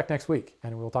it. Come back next week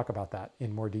and we'll talk about that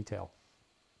in more detail.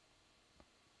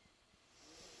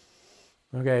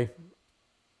 Okay,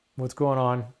 what's going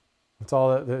on? It's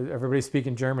all everybody's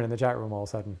speaking German in the chat room all of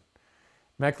a sudden.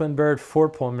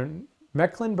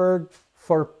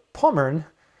 Mecklenburg-Vorpommern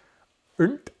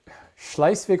und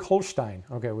Schleswig-Holstein.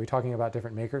 Okay, we're talking about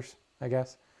different makers, I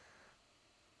guess.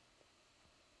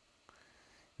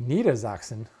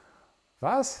 Niedersachsen.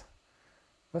 Was?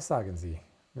 Was sagen Sie?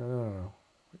 No.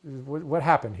 What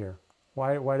happened here?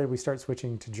 Why did we start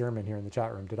switching to German here in the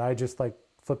chat room? Did I just like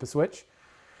flip a switch?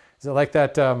 Is it like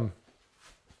that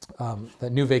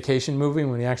that new Vacation movie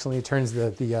when he actually turns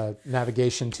the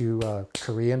navigation to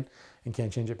Korean and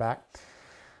can't change it back?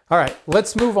 All right,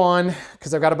 let's move on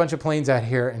because I've got a bunch of planes out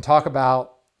here and talk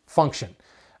about function.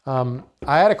 I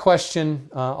had a question,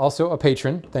 also a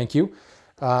patron, thank you,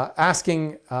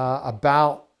 asking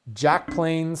about jack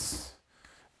planes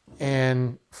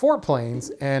and foreplanes,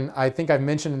 and I think I've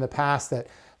mentioned in the past that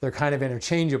they're kind of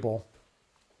interchangeable.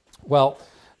 Well,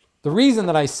 the reason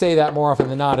that I say that more often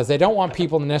than not is I don't want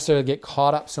people to necessarily get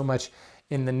caught up so much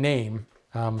in the name.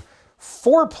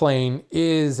 Foreplane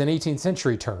is an 18th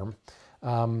century term.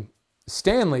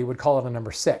 Stanley would call it a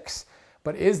number 6.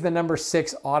 But is the number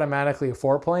 6 automatically a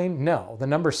foreplane? No. The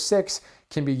number 6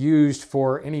 can be used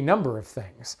for any number of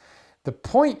things. The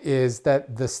point is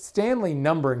that the Stanley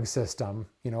numbering system,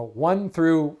 1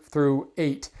 through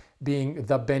 8 being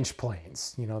the bench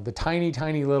planes, the tiny,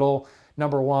 tiny little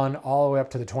number 1 all the way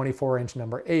up to the 24-inch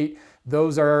number 8,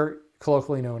 those are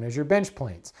colloquially known as your bench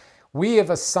planes. We have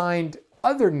assigned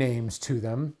other names to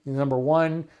them, the number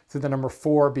 1 through the number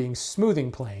 4 being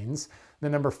smoothing planes, the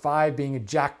number 5 being a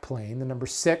jack plane, the number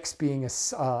 6 being a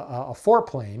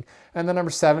foreplane, and the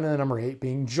number 7 and the number 8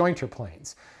 being jointer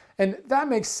planes. And that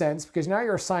makes sense because now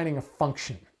you're assigning a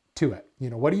function to it.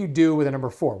 What do you do with a number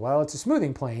 4? Well, it's a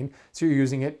smoothing plane, so you're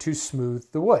using it to smooth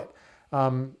the wood.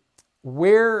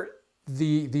 Where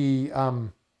the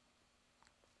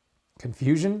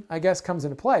confusion, I guess, comes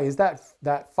into play is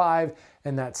that 5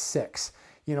 and that 6.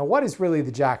 What is really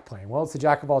the jack plane? Well, it's the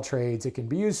jack of all trades. It can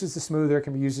be used as a smoother, it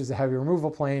can be used as a heavy removal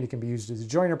plane, it can be used as a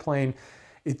joiner plane.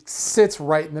 It sits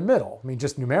right in the middle. I mean,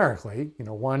 just numerically,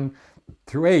 1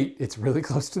 through 8, it's really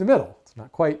close to the middle. It's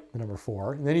not quite the number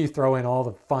 4. And then you throw in all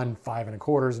the fun 5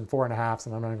 1/4s and 4 1/2s,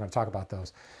 and I'm not even going to talk about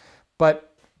those.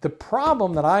 But the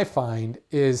problem that I find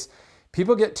is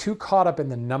people get too caught up in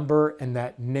the number and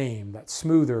that name, that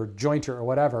smoother, jointer, or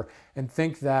whatever, and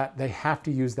think that they have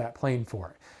to use that plane for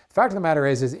it. The fact of the matter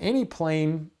is any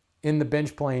plane in the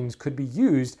bench planes could be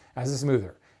used as a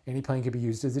smoother. Any plane could be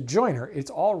used as a joiner. It's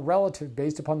all relative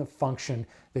based upon the function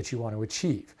that you want to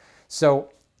achieve. So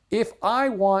if I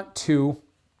want to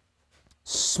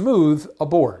smooth a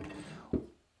board,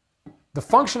 The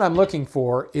function I'm looking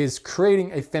for is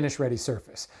creating a finish ready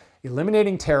surface,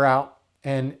 eliminating tear out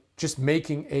and just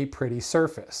making a pretty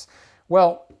surface.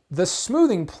 Well, the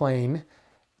smoothing plane,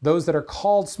 those that are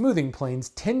called smoothing planes,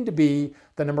 tend to be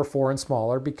the number 4 and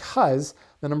smaller because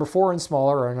the number 4 and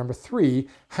smaller, or number 3,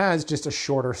 has just a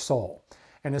shorter sole.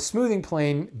 And a smoothing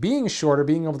plane, being shorter,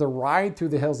 being able to ride through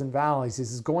the hills and valleys,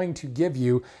 is going to give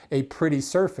you a pretty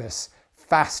surface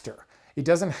faster. It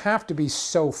doesn't have to be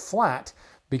so flat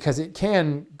because it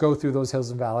can go through those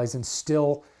hills and valleys and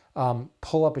still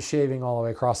pull up a shaving all the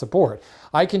way across the board.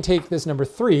 I can take this number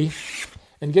 3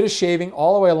 and get a shaving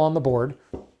all the way along the board,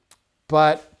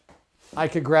 but I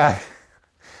could grab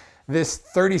this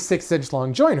 36-inch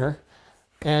long joiner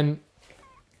and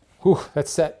whew,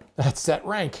 that's set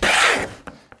rank.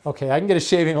 Okay, I can get a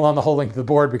shaving along the whole length of the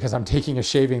board because I'm taking a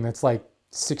shaving that's like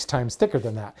 6 times thicker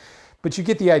than that. But you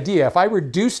get the idea. If I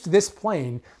reduced this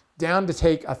plane down to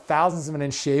take a thousandth of an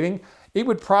inch shaving, it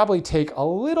would probably take a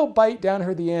little bite down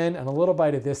here at the end and a little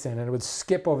bite at this end, and it would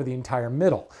skip over the entire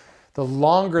middle. The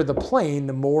longer the plane,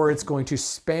 the more it's going to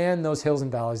span those hills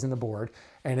and valleys in the board,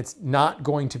 and it's not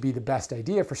going to be the best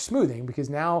idea for smoothing because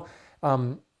now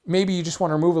maybe you just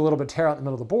want to remove a little bit of tear out in the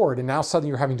middle of the board, and now suddenly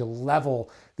you're having to level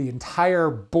the entire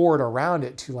board around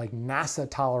it to like NASA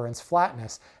tolerance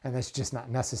flatness, and that's just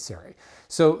not necessary.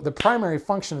 So the primary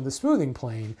function of the smoothing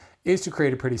plane is to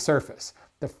create a pretty surface.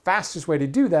 The fastest way to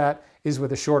do that is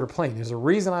with a shorter plane. There's a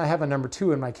reason I have a number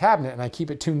 2 in my cabinet and I keep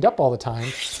it tuned up all the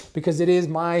time because it is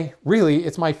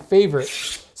it's my favorite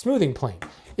smoothing plane.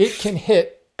 It can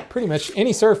hit pretty much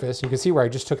any surface. You can see where I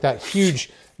just took that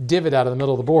huge divot out of the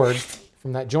middle of the board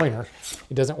from that joiner.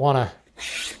 It doesn't want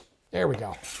to, there we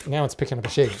go. Now it's picking up a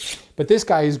shaving. But this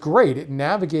guy is great. It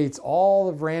navigates all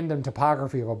the random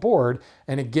topography of a board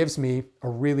and it gives me a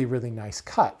really, really nice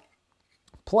cut.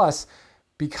 Plus,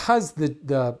 because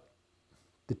the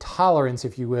tolerance,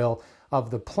 if you will,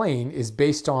 of the plane is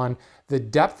based on the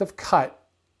depth of cut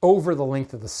over the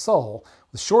length of the sole,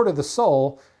 the shorter the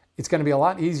sole, it's going to be a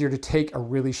lot easier to take a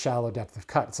really shallow depth of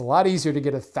cut. It's a lot easier to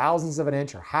get a thousandth of an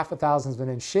inch or half a thousandth of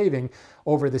an inch shaving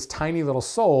over this tiny little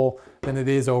sole than it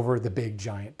is over the big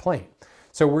giant plane.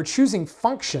 So we're choosing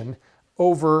function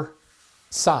over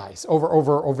size,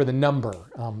 over the number.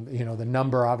 The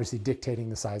number obviously dictating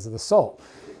the size of the sole.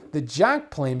 The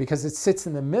jack plane, because it sits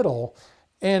in the middle,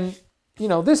 and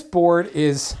this board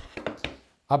is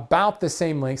about the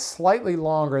same length, slightly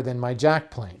longer than my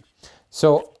jack plane.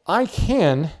 So I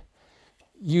can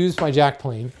use my jack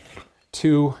plane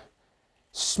to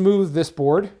smooth this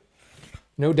board,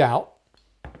 no doubt.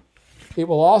 It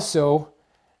will also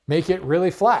make it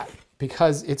really flat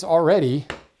because it's already,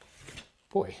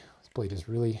 boy, this blade is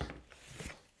really,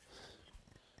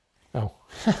 oh,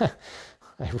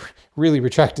 I really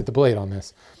retracted the blade on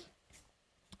this.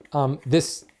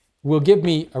 This will give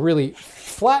me a really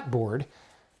flat board,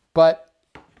 but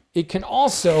it can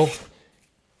also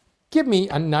give me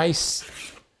a nice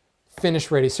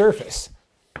finish ready surface.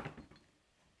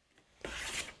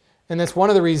 And that's one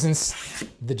of the reasons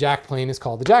the jack plane is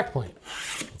called the jack plane.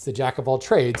 It's the jack of all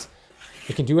trades.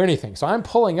 It can do anything. So I'm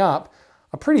pulling up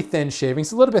a pretty thin shaving.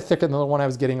 It's a little bit thicker than the one I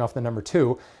was getting off the number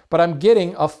 2, but I'm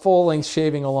getting a full length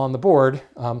shaving along the board.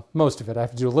 Most of it, I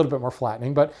have to do a little bit more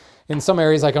flattening, but in some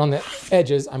areas, like on the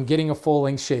edges, I'm getting a full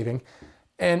length shaving,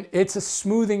 and it's a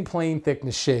smoothing plane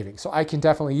thickness shaving. So I can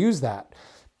definitely use that.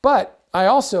 But I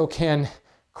also can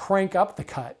crank up the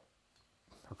cut,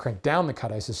 or crank down the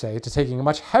cut, I should say, to taking a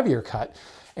much heavier cut.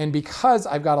 And because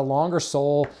I've got a longer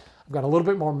sole, I've got a little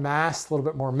bit more mass, a little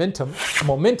bit more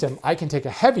momentum, I can take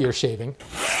a heavier shaving,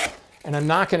 and I'm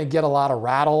not going to get a lot of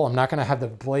rattle. I'm not going to have the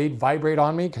blade vibrate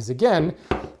on me because, again,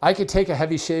 I could take a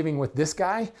heavy shaving with this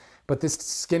guy, but this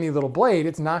skinny little blade,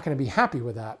 it's not going to be happy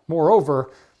with that.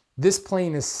 Moreover, this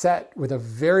plane is set with a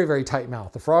very, very tight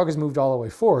mouth. The frog is moved all the way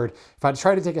forward. If I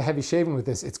try to take a heavy shaving with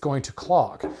this, it's going to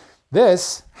clog.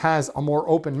 This has a more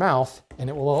open mouth, and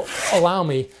it will allow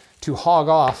me to hog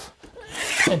off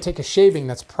and take a shaving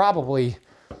that's probably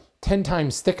 10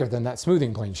 times thicker than that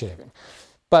smoothing plane shaving.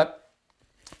 But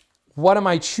what am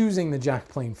I choosing the jack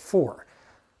plane for?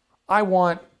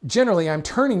 Generally, I'm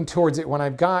turning towards it when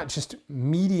I've got just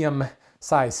medium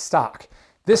size stock.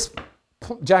 This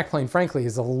jack plane, frankly,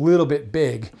 is a little bit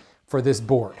big for this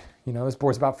board. This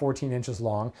board's about 14 inches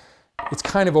long. It's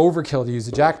kind of overkill to use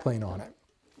a jack plane on it.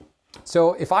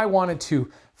 So if I wanted to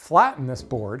flatten this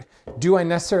board, do I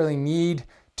necessarily need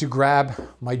to grab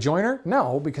my joiner?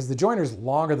 No, because the joiner is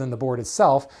longer than the board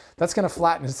itself. That's going to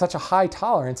flatten. It's such a high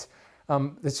tolerance.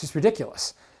 It's just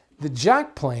ridiculous. The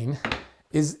jack plane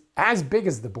is as big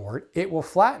as the board. It will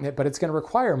flatten it, but it's going to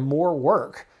require more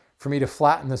work for me to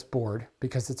flatten this board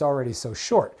because it's already so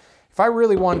short. if I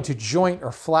really wanted to joint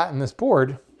or flatten this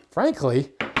board,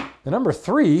 frankly, the number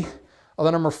 3 or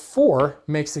the number 4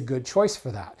 makes a good choice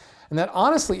for that. And that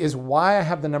honestly is why I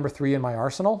have the number 3 in my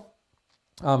arsenal.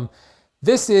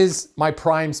 This is my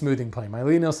prime smoothing plane, my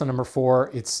Lie-Nielsen number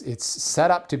 4. It's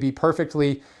set up to be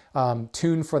perfectly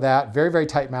tuned for that. Very, very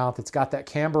tight mouth. It's got that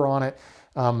camber on it.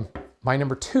 My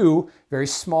number 2, very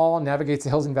small, navigates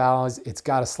the hills and valleys. It's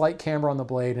got a slight camber on the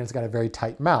blade, and it's got a very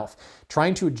tight mouth.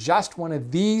 Trying to adjust one of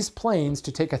these planes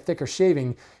to take a thicker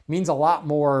shaving means a lot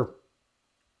more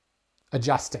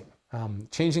adjusting.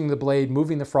 Changing the blade,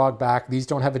 moving the frog back. These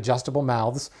don't have adjustable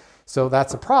mouths, so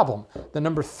that's a problem. The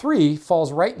number 3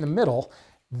 falls right in the middle.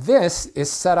 This is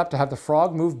set up to have the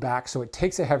frog move back, so it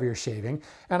takes a heavier shaving,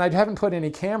 and I haven't put any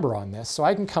camber on this, so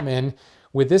I can come in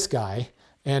with this guy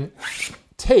and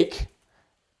take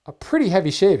a pretty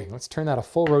heavy shaving. Let's turn that a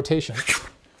full rotation.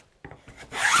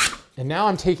 And now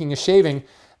I'm taking a shaving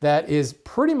that is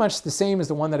pretty much the same as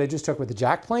the one that I just took with the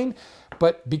jack plane,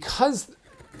 but because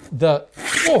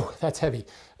oh, that's heavy.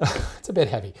 It's a bit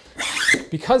heavy.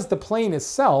 Because the plane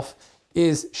itself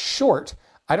is short,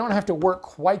 I don't have to work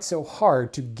quite so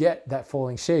hard to get that full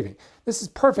length shaving. This is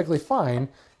perfectly fine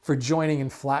for joining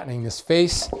and flattening this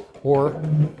face, or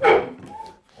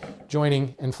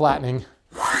joining and flattening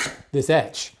this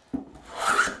edge.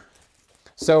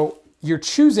 So you're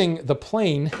choosing the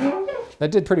plane.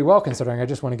 That did pretty well considering I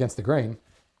just went against the grain.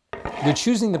 You're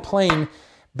choosing the plane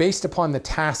based upon the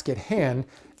task at hand,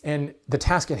 and the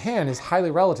task at hand is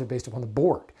highly relative based upon the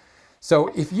board. So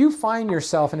if you find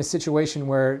yourself in a situation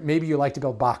where maybe you like to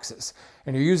build boxes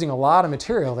and you're using a lot of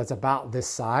material that's about this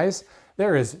size,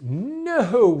 there is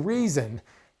no reason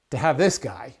to have this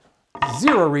guy.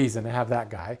 Zero reason to have that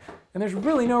guy. And there's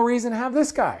really no reason to have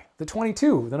this guy, the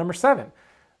 22, the number 7.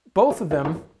 Both of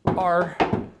them are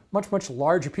much, much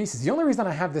larger pieces. The only reason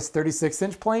I have this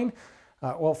 36-inch plane,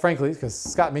 well, frankly, because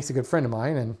Scott makes a good friend of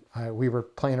mine, and we were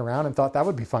playing around and thought that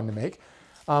would be fun to make.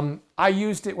 I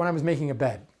used it when I was making a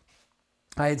bed.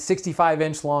 I had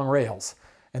 65-inch long rails,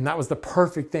 and that was the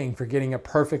perfect thing for getting a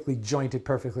perfectly jointed,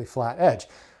 perfectly flat edge.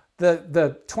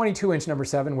 The 22-inch number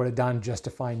 7 would have done just a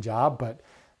fine job, but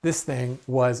this thing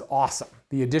was awesome.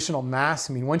 The additional mass,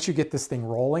 I mean, once you get this thing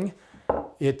rolling,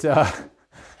 it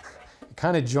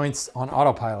kind of joints on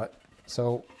autopilot.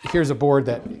 So here's a board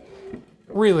that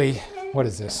really, what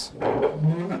is this?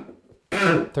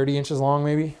 30 inches long,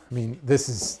 maybe? I mean,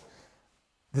 this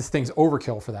thing's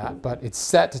overkill for that, but it's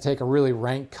set to take a really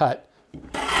rank cut.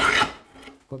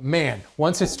 But man,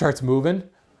 once it starts moving,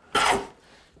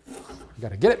 you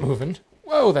gotta get it moving.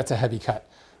 Whoa, that's a heavy cut.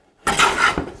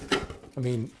 I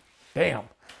mean, damn,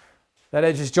 that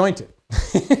edge is jointed.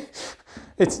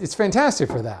 It's fantastic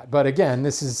for that. But again,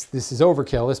 this is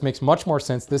overkill. This makes much more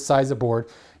sense, this size of board,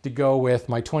 to go with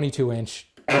my 22-inch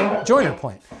joiner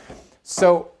plane.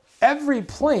 So every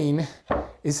plane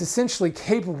is essentially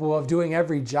capable of doing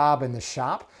every job in the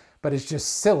shop, but it's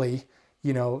just silly,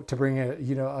 you know, to bring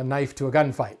a knife to a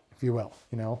gunfight, if you will.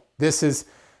 You know, this is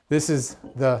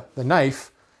the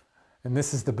knife, and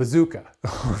this is the bazooka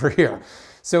over here.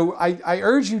 So I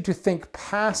urge you to think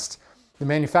past the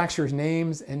manufacturer's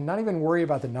names and not even worry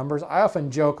about the numbers. I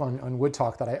often joke on Wood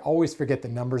Talk that I always forget the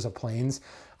numbers of planes.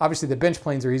 Obviously the bench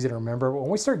planes are easy to remember, but when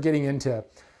we start getting into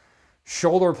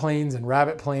shoulder planes and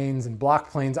rabbet planes and block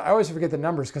planes, I always forget the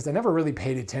numbers because I never really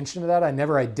paid attention to that. I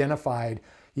never identified,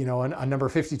 you know, a number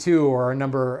 52 or a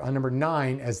number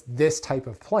 9 as this type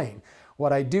of plane.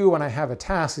 What I do when I have a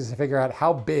task is to figure out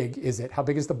how big is it? How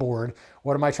big is the board?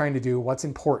 What am I trying to do? What's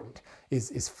important?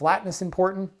 Is flatness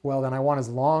important? Well, then I want as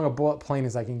long a bullet plane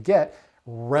as I can get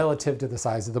relative to the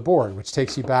size of the board, which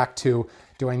takes you back to,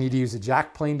 do I need to use a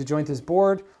jack plane to joint this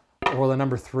board, or the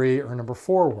number 3 or number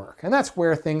 4 work? And that's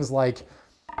where things like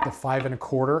the 5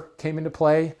 1/4 came into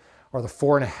play, or the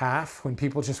 4 1/2, when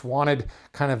people just wanted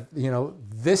kind of, you know,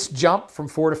 this jump from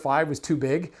 4 to 5 was too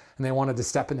big and they wanted to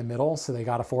step in the middle, so they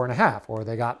got a 4 1/2 or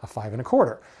they got a 5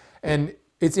 1/4. And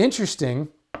it's interesting,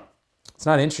 it's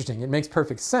not interesting, it makes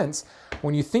perfect sense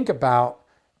when you think about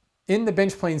in the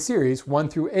bench plane series 1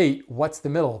 through 8, what's the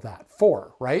middle of that?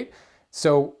 4, right?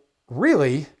 So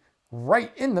really,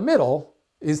 right in the middle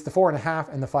is the 4 1/2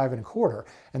 and the 5 1/4.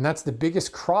 And that's the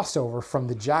biggest crossover from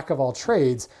the jack of all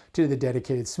trades to the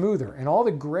dedicated smoother. And all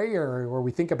the gray area where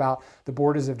we think about the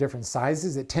board is of different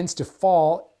sizes, it tends to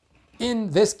fall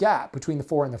in this gap between the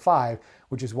 4 and the 5,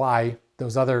 which is why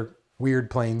those other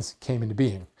weird planes came into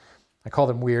being. I call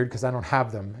them weird because I don't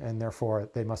have them, and therefore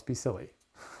they must be silly.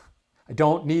 I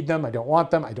don't need them, I don't want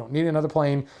them, I don't need another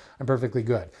plane, I'm perfectly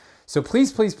good. So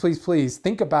please, please, please, please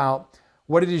think about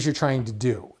what it is you're trying to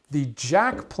do. The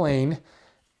jack plane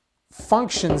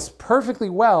functions perfectly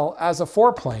well as a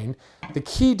four-plane. The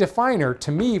key definer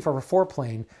to me for a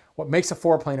four-plane, what makes a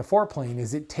four-plane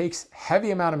is it takes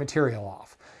heavy amount of material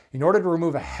off. In order to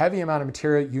remove a heavy amount of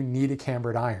material, you need a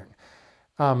cambered iron.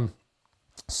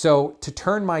 So to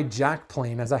turn my jack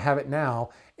plane, as I have it now,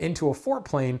 into a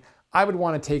four-plane, I would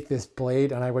want to take this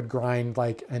blade and I would grind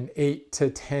like an 8 to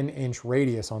 10 inch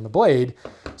radius on the blade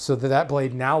so that that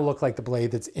blade now look like the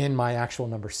blade that's in my actual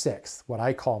number 6, what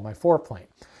I call my four-plane.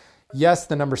 Yes,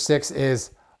 the number 6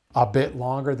 is a bit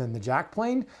longer than the jack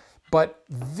plane, but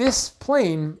this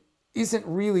plane isn't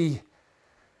really,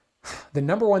 the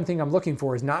number one thing I'm looking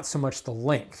for is not so much the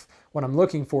length. What I'm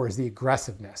looking for is the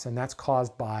aggressiveness, and that's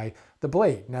caused by the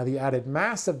blade. Now, the added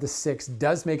mass of the 6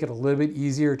 does make it a little bit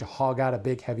easier to hog out a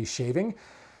big heavy shaving.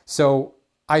 So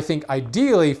I think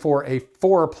ideally for a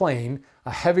four-plane,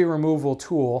 a heavy removal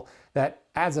tool that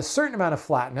adds a certain amount of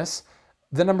flatness,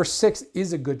 the number 6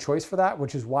 is a good choice for that,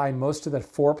 which is why most of the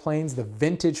four-planes, the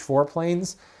vintage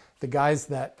four-planes, the guys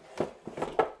that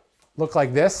look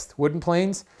like this, wooden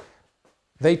planes,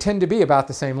 they tend to be about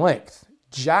the same length.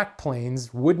 Jack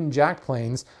planes, wooden jack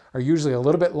planes, are usually a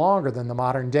little bit longer than the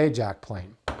modern day jack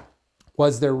plane.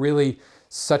 Was there really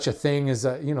such a thing as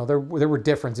a, there were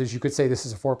differences. You could say this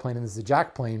is a four-plane and this is a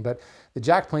jack plane, but the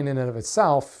jack plane in and of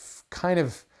itself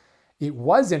it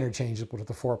was interchangeable with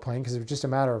the four-plane because it was just a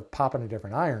matter of popping a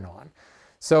different iron on.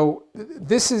 So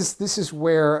this is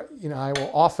where, I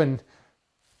will often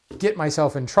get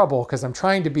myself in trouble because I'm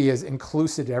trying to be as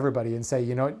inclusive to everybody and say,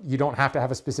 you don't have to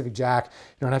have a specific jack,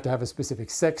 you don't have to have a specific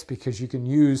 6 because you can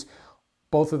use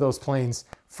both of those planes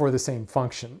for the same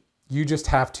function. You just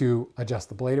have to adjust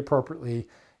the blade appropriately.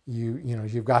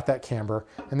 You've got that camber.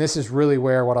 And this is really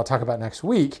where what I'll talk about next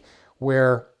week,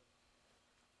 where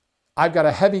I've got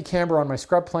a heavy camber on my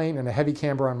scrub plane and a heavy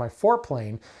camber on my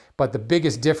four-plane, but the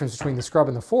biggest difference between the scrub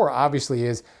and the four obviously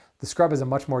is the scrub is a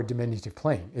much more diminutive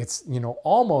plane. It's,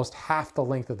 almost half the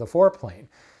length of the four-plane.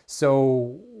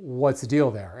 So what's the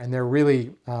deal there? And they're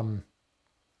really, the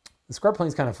scrub plane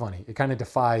is kind of funny. It kind of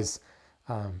defies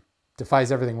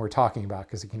everything we're talking about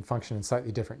because it can function in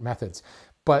slightly different methods.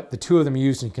 But the two of them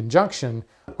used in conjunction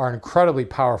are an incredibly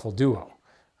powerful duo.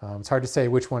 It's hard to say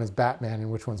which one is Batman and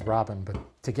which one's Robin, but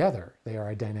together they are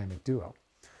a dynamic duo.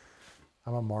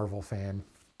 I'm a Marvel fan,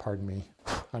 pardon me.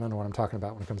 I don't know what I'm talking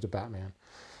about when it comes to Batman.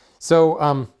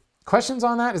 So questions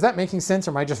on that? Is that making sense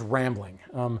or am I just rambling?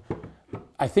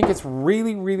 I think it's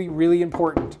really, really, really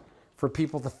important for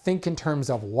people to think in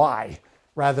terms of why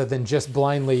rather than just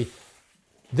blindly,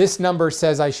 this number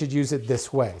says I should use it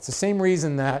this way. It's the same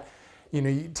reason that,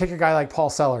 you take a guy like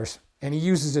Paul Sellers and he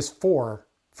uses this 4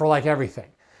 for like everything.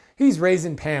 He's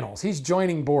raising panels, he's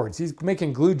joining boards, he's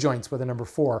making glue joints with a number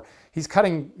 4. He's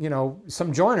cutting,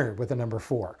 some joiner with a number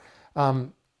 4.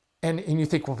 And you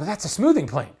think, well, but that's a smoothing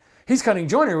plane. He's cutting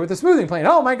joinery with a smoothing plane.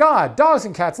 Oh my God, dogs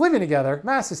and cats living together,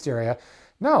 mass hysteria.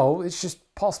 No, it's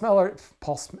just Paul Smeller.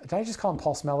 Did I just call him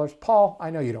Paul Smellers? Paul, I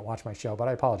know you don't watch my show, but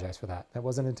I apologize for that. That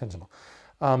wasn't intentional.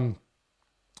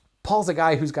 Paul's a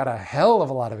guy who's got a hell of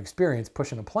a lot of experience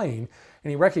pushing a plane,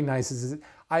 and he recognizes that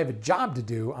I have a job to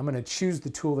do. I'm going to choose the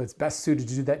tool that's best suited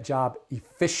to do that job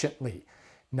efficiently.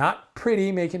 Not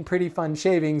pretty, making pretty fun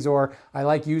shavings, or I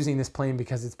like using this plane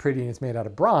because it's pretty and it's made out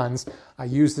of bronze. I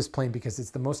use this plane because it's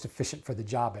the most efficient for the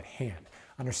job at hand.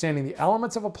 Understanding the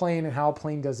elements of a plane and how a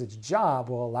plane does its job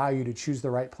will allow you to choose the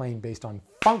right plane based on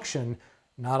function,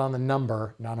 not on the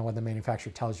number, not on what the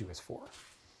manufacturer tells you is for.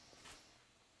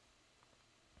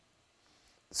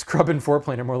 Scrub and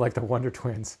four-plane are more like the Wonder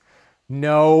Twins.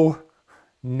 No.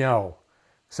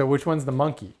 So which one's the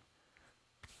monkey?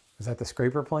 Is that the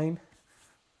scraper plane?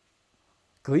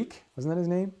 Gleek, wasn't that his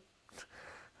name?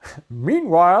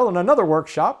 Meanwhile, in another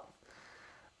workshop,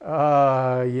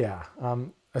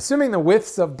 assuming the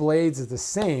widths of blades is the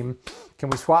same, can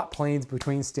we swap planes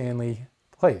between Stanley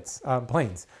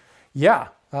planes? Yeah,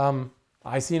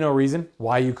 I see no reason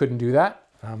why you couldn't do that.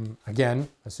 Again,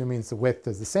 assuming the width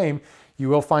is the same, you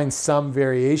will find some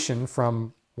variation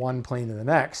from one plane to the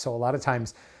next. So a lot of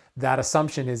times that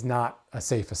assumption is not a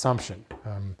safe assumption.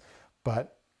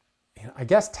 But I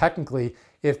guess technically,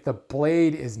 if the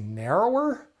blade is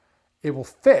narrower, it will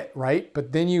fit, right?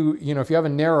 But then if you have a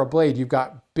narrow blade, you've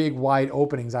got big wide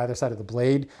openings either side of the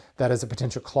blade that is a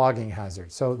potential clogging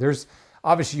hazard. So there's,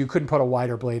 obviously you couldn't put a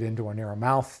wider blade into a narrow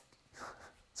mouth,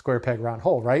 square peg, round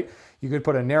hole, right? You could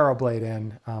put a narrow blade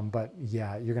in, but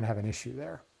yeah, you're gonna have an issue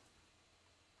there.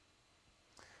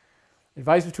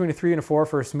 Advice between a 3 and a 4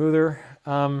 for a smoother.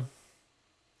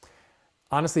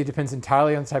 Honestly, it depends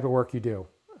entirely on the type of work you do.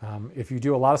 If you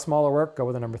do a lot of smaller work, go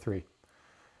with a number 3.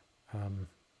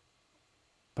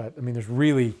 But I mean, there's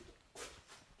really,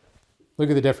 Look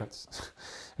at the difference.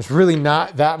 There's really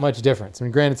not that much difference. I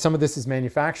mean, granted, some of this is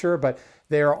manufacturer, but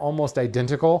they are almost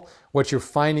identical. What you're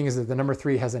finding is that the number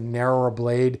 3 has a narrower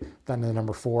blade than the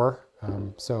number 4.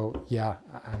 So yeah,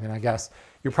 I mean, I guess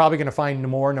you're probably going to find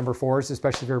more number 4s,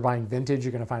 especially if you're buying vintage.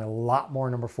 You're going to find a lot more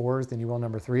number 4s than you will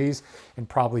number 3s, and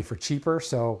probably for cheaper.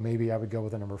 So maybe I would go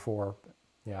with a number 4. But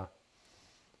yeah.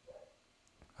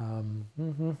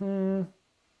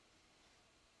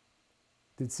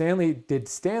 Did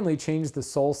Stanley change the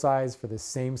sole size for the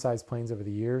same size planes over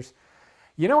the years?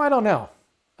 You know, I don't know.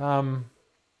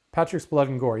 Patrick's Blood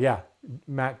and Gore. Yeah,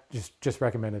 Matt just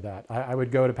recommended that. I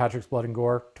would go to Patrick's Blood and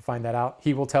Gore to find that out.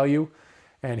 He will tell you,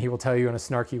 and he will tell you in a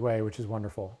snarky way, which is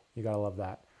wonderful. You got to love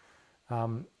that.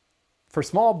 For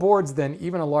small boards, then,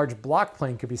 even a large block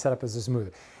plane could be set up as a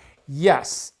smoother.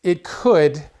 Yes, it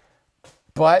could,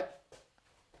 but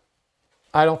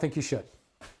I don't think you should.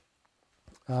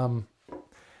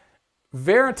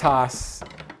 Veritas,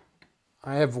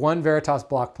 I have one Veritas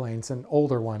block plane. It's an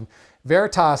older one.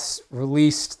 Veritas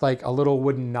released like a little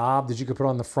wooden knob that you could put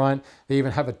on the front. They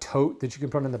even have a tote that you can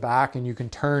put in the back, and you can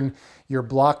turn your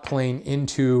block plane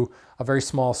into a very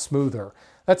small smoother.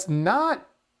 That's not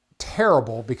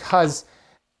terrible, because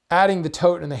adding the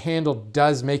tote and the handle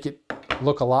does make it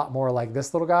look a lot more like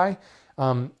this little guy.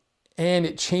 And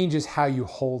it changes how you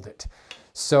hold it.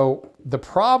 So the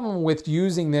problem with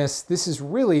using this is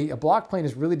really, a block plane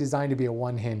is really designed to be a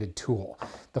one-handed tool.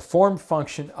 The form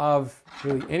function of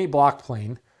really any block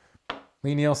plane,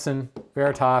 Lie-Nielsen,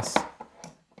 Veritas,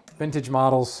 vintage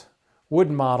models,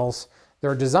 wooden models,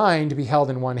 they're designed to be held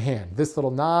in one hand. This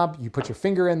little knob, you put your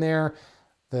finger in there,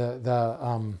 what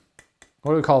do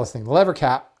we call this thing? The lever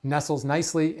cap nestles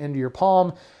nicely into your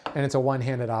palm, and it's a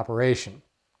one-handed operation.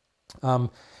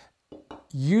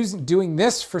 Doing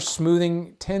this for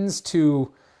smoothing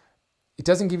it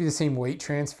doesn't give you the same weight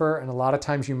transfer, and a lot of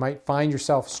times you might find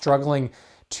yourself struggling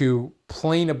to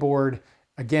plane a board.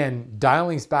 Again,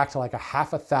 dialing this back to like a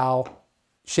half a thou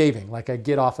shaving, like I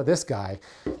get off of this guy.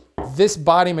 This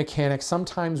body mechanic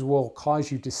sometimes will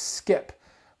cause you to skip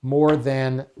more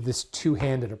than this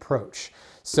two-handed approach.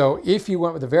 So if you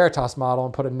went with the Veritas model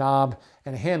and put a knob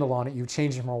and a handle on it, you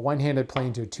change it from a one-handed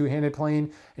plane to a two-handed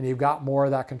plane, and you've got more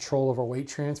of that control over weight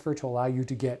transfer to allow you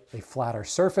to get a flatter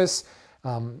surface,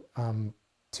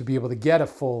 to be able to get a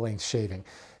full-length shaving.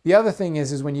 The other thing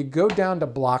is when you go down to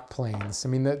block planes, I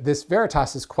mean, this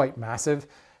Veritas is quite massive,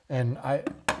 and I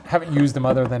haven't used them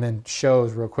other than in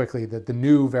shows real quickly, that the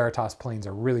new Veritas planes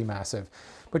are really massive.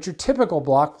 But your typical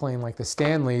block plane like the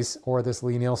Stanleys or this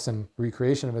Lie-Nielsen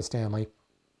recreation of a Stanley,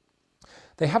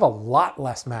 they have a lot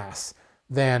less mass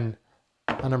than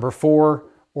a number 4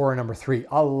 or a number 3,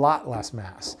 a lot less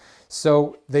mass.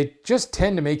 So they just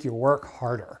tend to make you work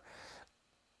harder.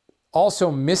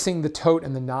 Also, missing the tote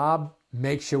and the knob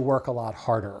makes you work a lot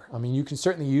harder. I mean, you can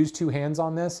certainly use two hands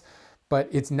on this, but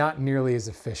it's not nearly as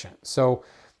efficient. So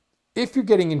if you're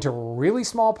getting into really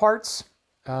small parts,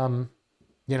 you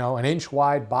know, an inch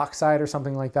wide box side or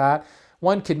something like that,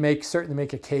 one could certainly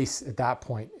make a case at that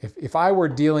point. If I were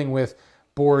dealing with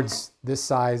boards this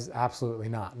size, absolutely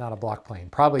not a block plane.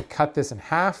 Probably cut this in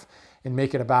half and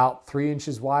make it about 3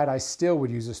 inches wide. I still would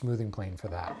use a smoothing plane for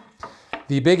that.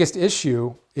 The biggest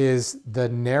issue is the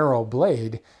narrow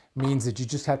blade means that you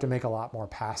just have to make a lot more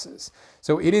passes.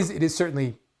 So it is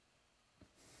certainly,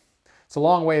 it's a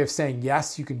long way of saying,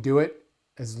 yes, you can do it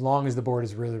as long as the board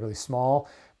is really, really small,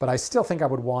 but I still think I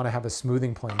would want to have a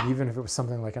smoothing plane, even if it was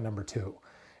something like a number 2.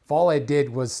 If all I did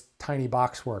was tiny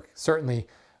box work, certainly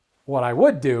what I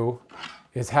would do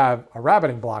is have a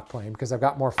rabbiting block plane, because I've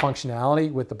got more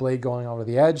functionality with the blade going over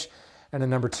the edge, and a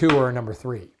number 2 or a number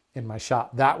 3 in my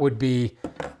shop. That would be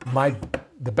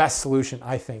the best solution,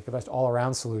 I think, the best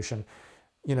all-around solution.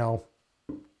 You know,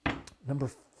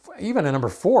 even a number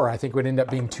 4, I think, would end up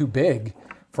being too big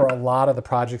for a lot of the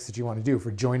projects that you want to do, for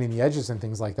joining the edges and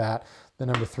things like that. The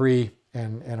number 3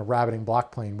 and a rabbiting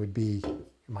block plane would be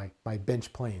my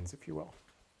bench planes, if you will.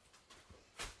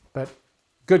 But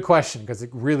good question, because it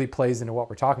really plays into what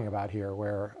we're talking about here,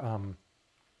 where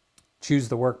choose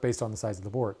the work based on the size of the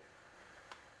board.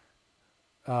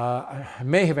 I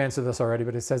may have answered this already,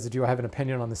 but it says, do I have an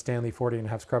opinion on the Stanley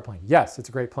 40.5 scrub plane? Yes, it's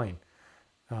a great plane.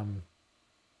 I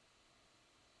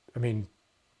mean,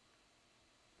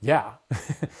 yeah,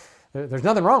 there's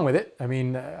nothing wrong with it. I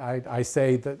mean, I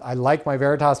say that I like my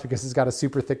Veritas because it's got a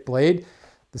super thick blade.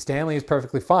 The Stanley is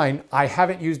perfectly fine. I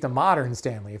haven't used a modern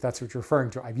Stanley, if that's what you're referring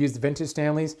to. I've used the vintage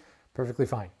Stanleys, perfectly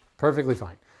fine, perfectly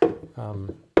fine.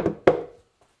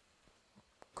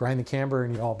 Grind the camber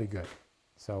and you'll all be good.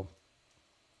 So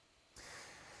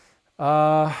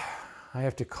I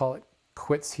have to call it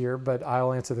quits here, but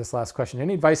I'll answer this last question.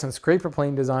 Any advice on scraper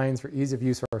plane designs for ease of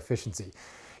use or efficiency?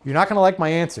 You're not going to like my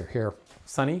answer here.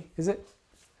 Sunny, is it?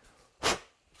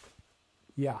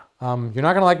 Yeah. You're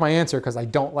not going to like my answer because I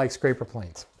don't like scraper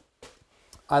planes.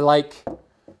 I like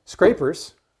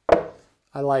scrapers.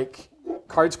 I like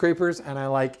card scrapers, and I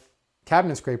like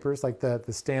cabinet scrapers like the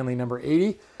Stanley number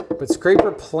 80. But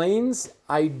scraper planes,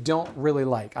 I don't really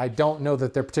like. I don't know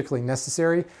that they're particularly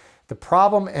necessary. The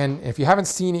problem, and if you haven't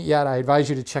seen it yet, I advise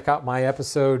you to check out my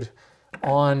episode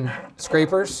on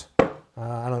scrapers.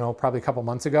 I don't know, probably a couple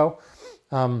months ago.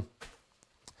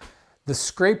 The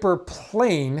scraper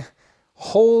plane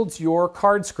holds your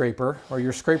card scraper or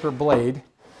your scraper blade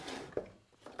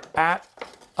at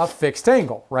a fixed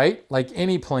angle, right? Like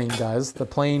any plane does.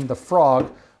 The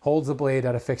frog, holds the blade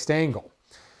at a fixed angle.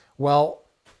 Well,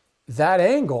 that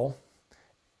angle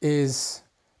is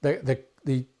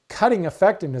the cutting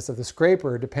effectiveness of the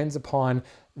scraper depends upon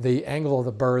the angle of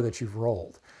the burr that you've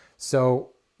rolled. So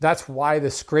that's why the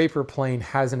scraper plane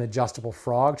has an adjustable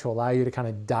frog to allow you to kind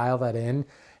of dial that in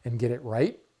and get it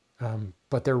right.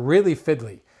 But they're really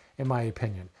fiddly, in my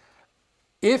opinion.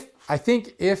 I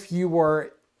think if you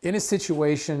were in a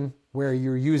situation where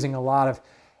you're using a lot of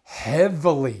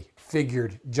heavily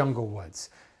figured jungle woods,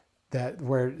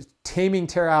 where taming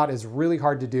tear out is really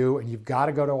hard to do, and you've got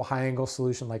to go to a high angle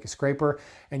solution like a scraper,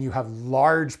 and you have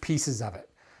large pieces of it,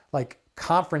 like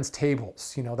conference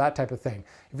tables, you know, that type of thing.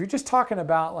 If you're just talking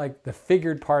about like the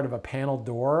figured part of a panel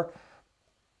door,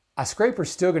 a scraper's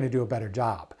still going to do a better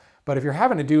job. But if you're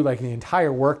having to do like the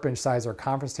entire workbench size or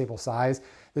conference table size,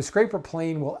 the scraper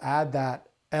plane will add that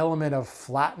element of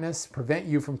flatness, prevent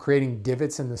you from creating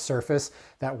divots in the surface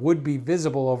that would be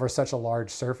visible over such a large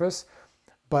surface.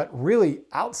 But really,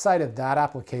 outside of that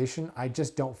application, I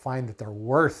just don't find that they're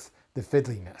worth the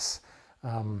fiddliness.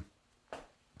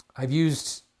 I've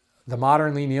used the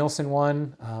modern Lee Nielsen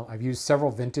one. I've used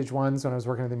several vintage ones when I was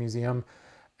working at the museum,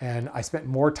 and I spent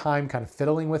more time kind of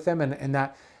fiddling with them. And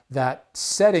that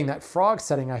setting, that frog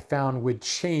setting, I found would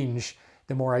change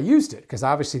the more I used it, because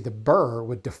obviously the burr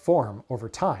would deform over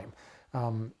time.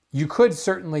 You could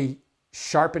certainly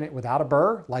sharpen it without a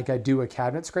burr, like I do a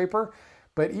cabinet scraper,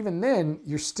 but even then,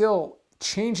 you're still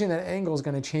changing that angle is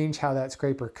going to change how that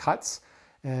scraper cuts.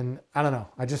 And I don't know,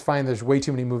 I just find there's way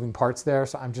too many moving parts there,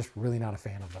 so I'm just really not a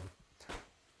fan of them.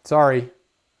 Sorry,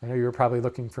 I know you were probably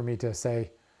looking for me to say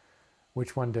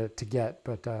which one to get,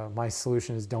 but my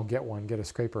solution is don't get one, get a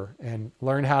scraper, and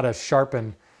learn how to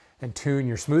sharpen and tune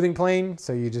your smoothing plane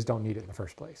so you just don't need it in the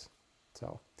first place.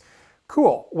 So,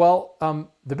 cool. Well,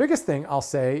 the biggest thing I'll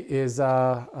say is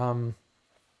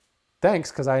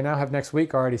thanks, because I now have next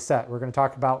week already set. We're going to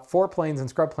talk about fore planes and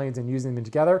scrub planes and using them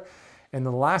together. And the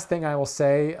last thing I will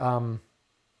say,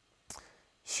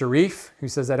 Sharif, who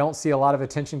says, I don't see a lot of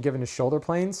attention given to shoulder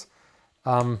planes.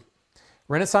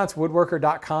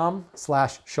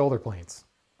 RenaissanceWoodworker.com/shoulder planes.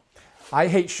 I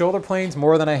hate shoulder planes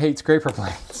more than I hate scraper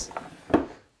planes.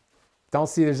 Don't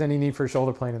see there's any need for a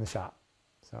shoulder plane in the shop.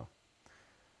 So,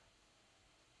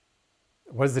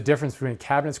 what is the difference between a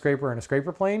cabinet scraper and a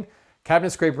scraper plane?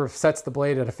 Cabinet scraper sets the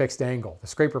blade at a fixed angle. The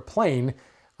scraper plane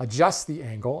adjusts the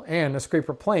angle, and a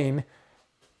scraper plane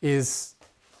looks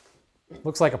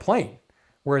like a plane,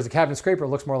 whereas a cabinet scraper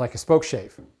looks more like a spoke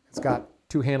shave. It's got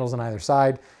two handles on either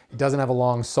side. It doesn't have a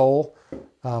long sole.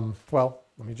 Well,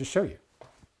 let me just show you.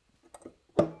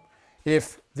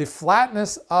 If the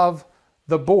flatness of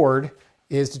the board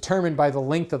is determined by the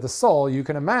length of the sole, you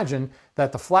can imagine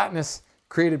that the flatness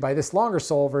created by this longer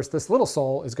sole versus this little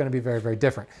sole is going to be very, very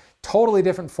different. Totally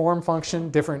different form function,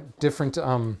 different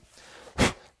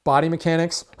body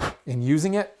mechanics in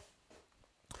using it.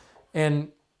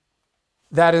 And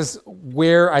that is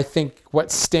where I think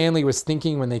what Stanley was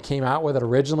thinking when they came out with it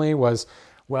originally was,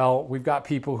 well, we've got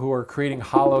people who are creating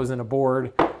hollows in a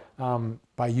board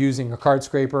by using a card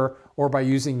scraper or by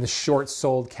using the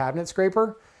short-soled cabinet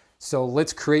scraper. So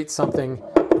let's create something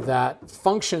that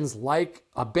functions like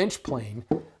a bench plane,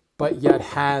 but yet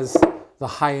has the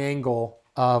high angle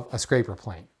of a scraper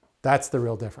plane. That's the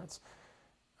real difference.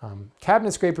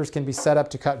 Cabinet scrapers can be set up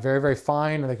to cut very, very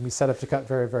fine, and they can be set up to cut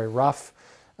very, very rough.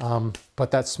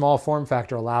 But that small form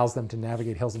factor allows them to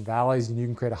navigate hills and valleys, and you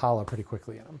can create a hollow pretty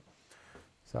quickly in them.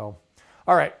 So,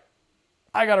 all right,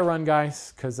 I gotta run,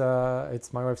 guys, because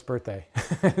it's my wife's birthday.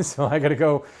 So I gotta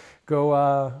go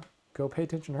pay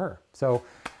attention to her. So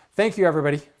thank you,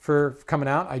 everybody, for coming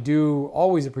out. I do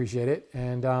always appreciate it.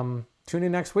 And tune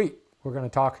in next week. We're going to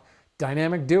talk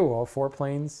dynamic duo, fore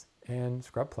planes and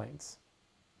scrub planes.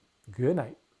 Good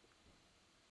night.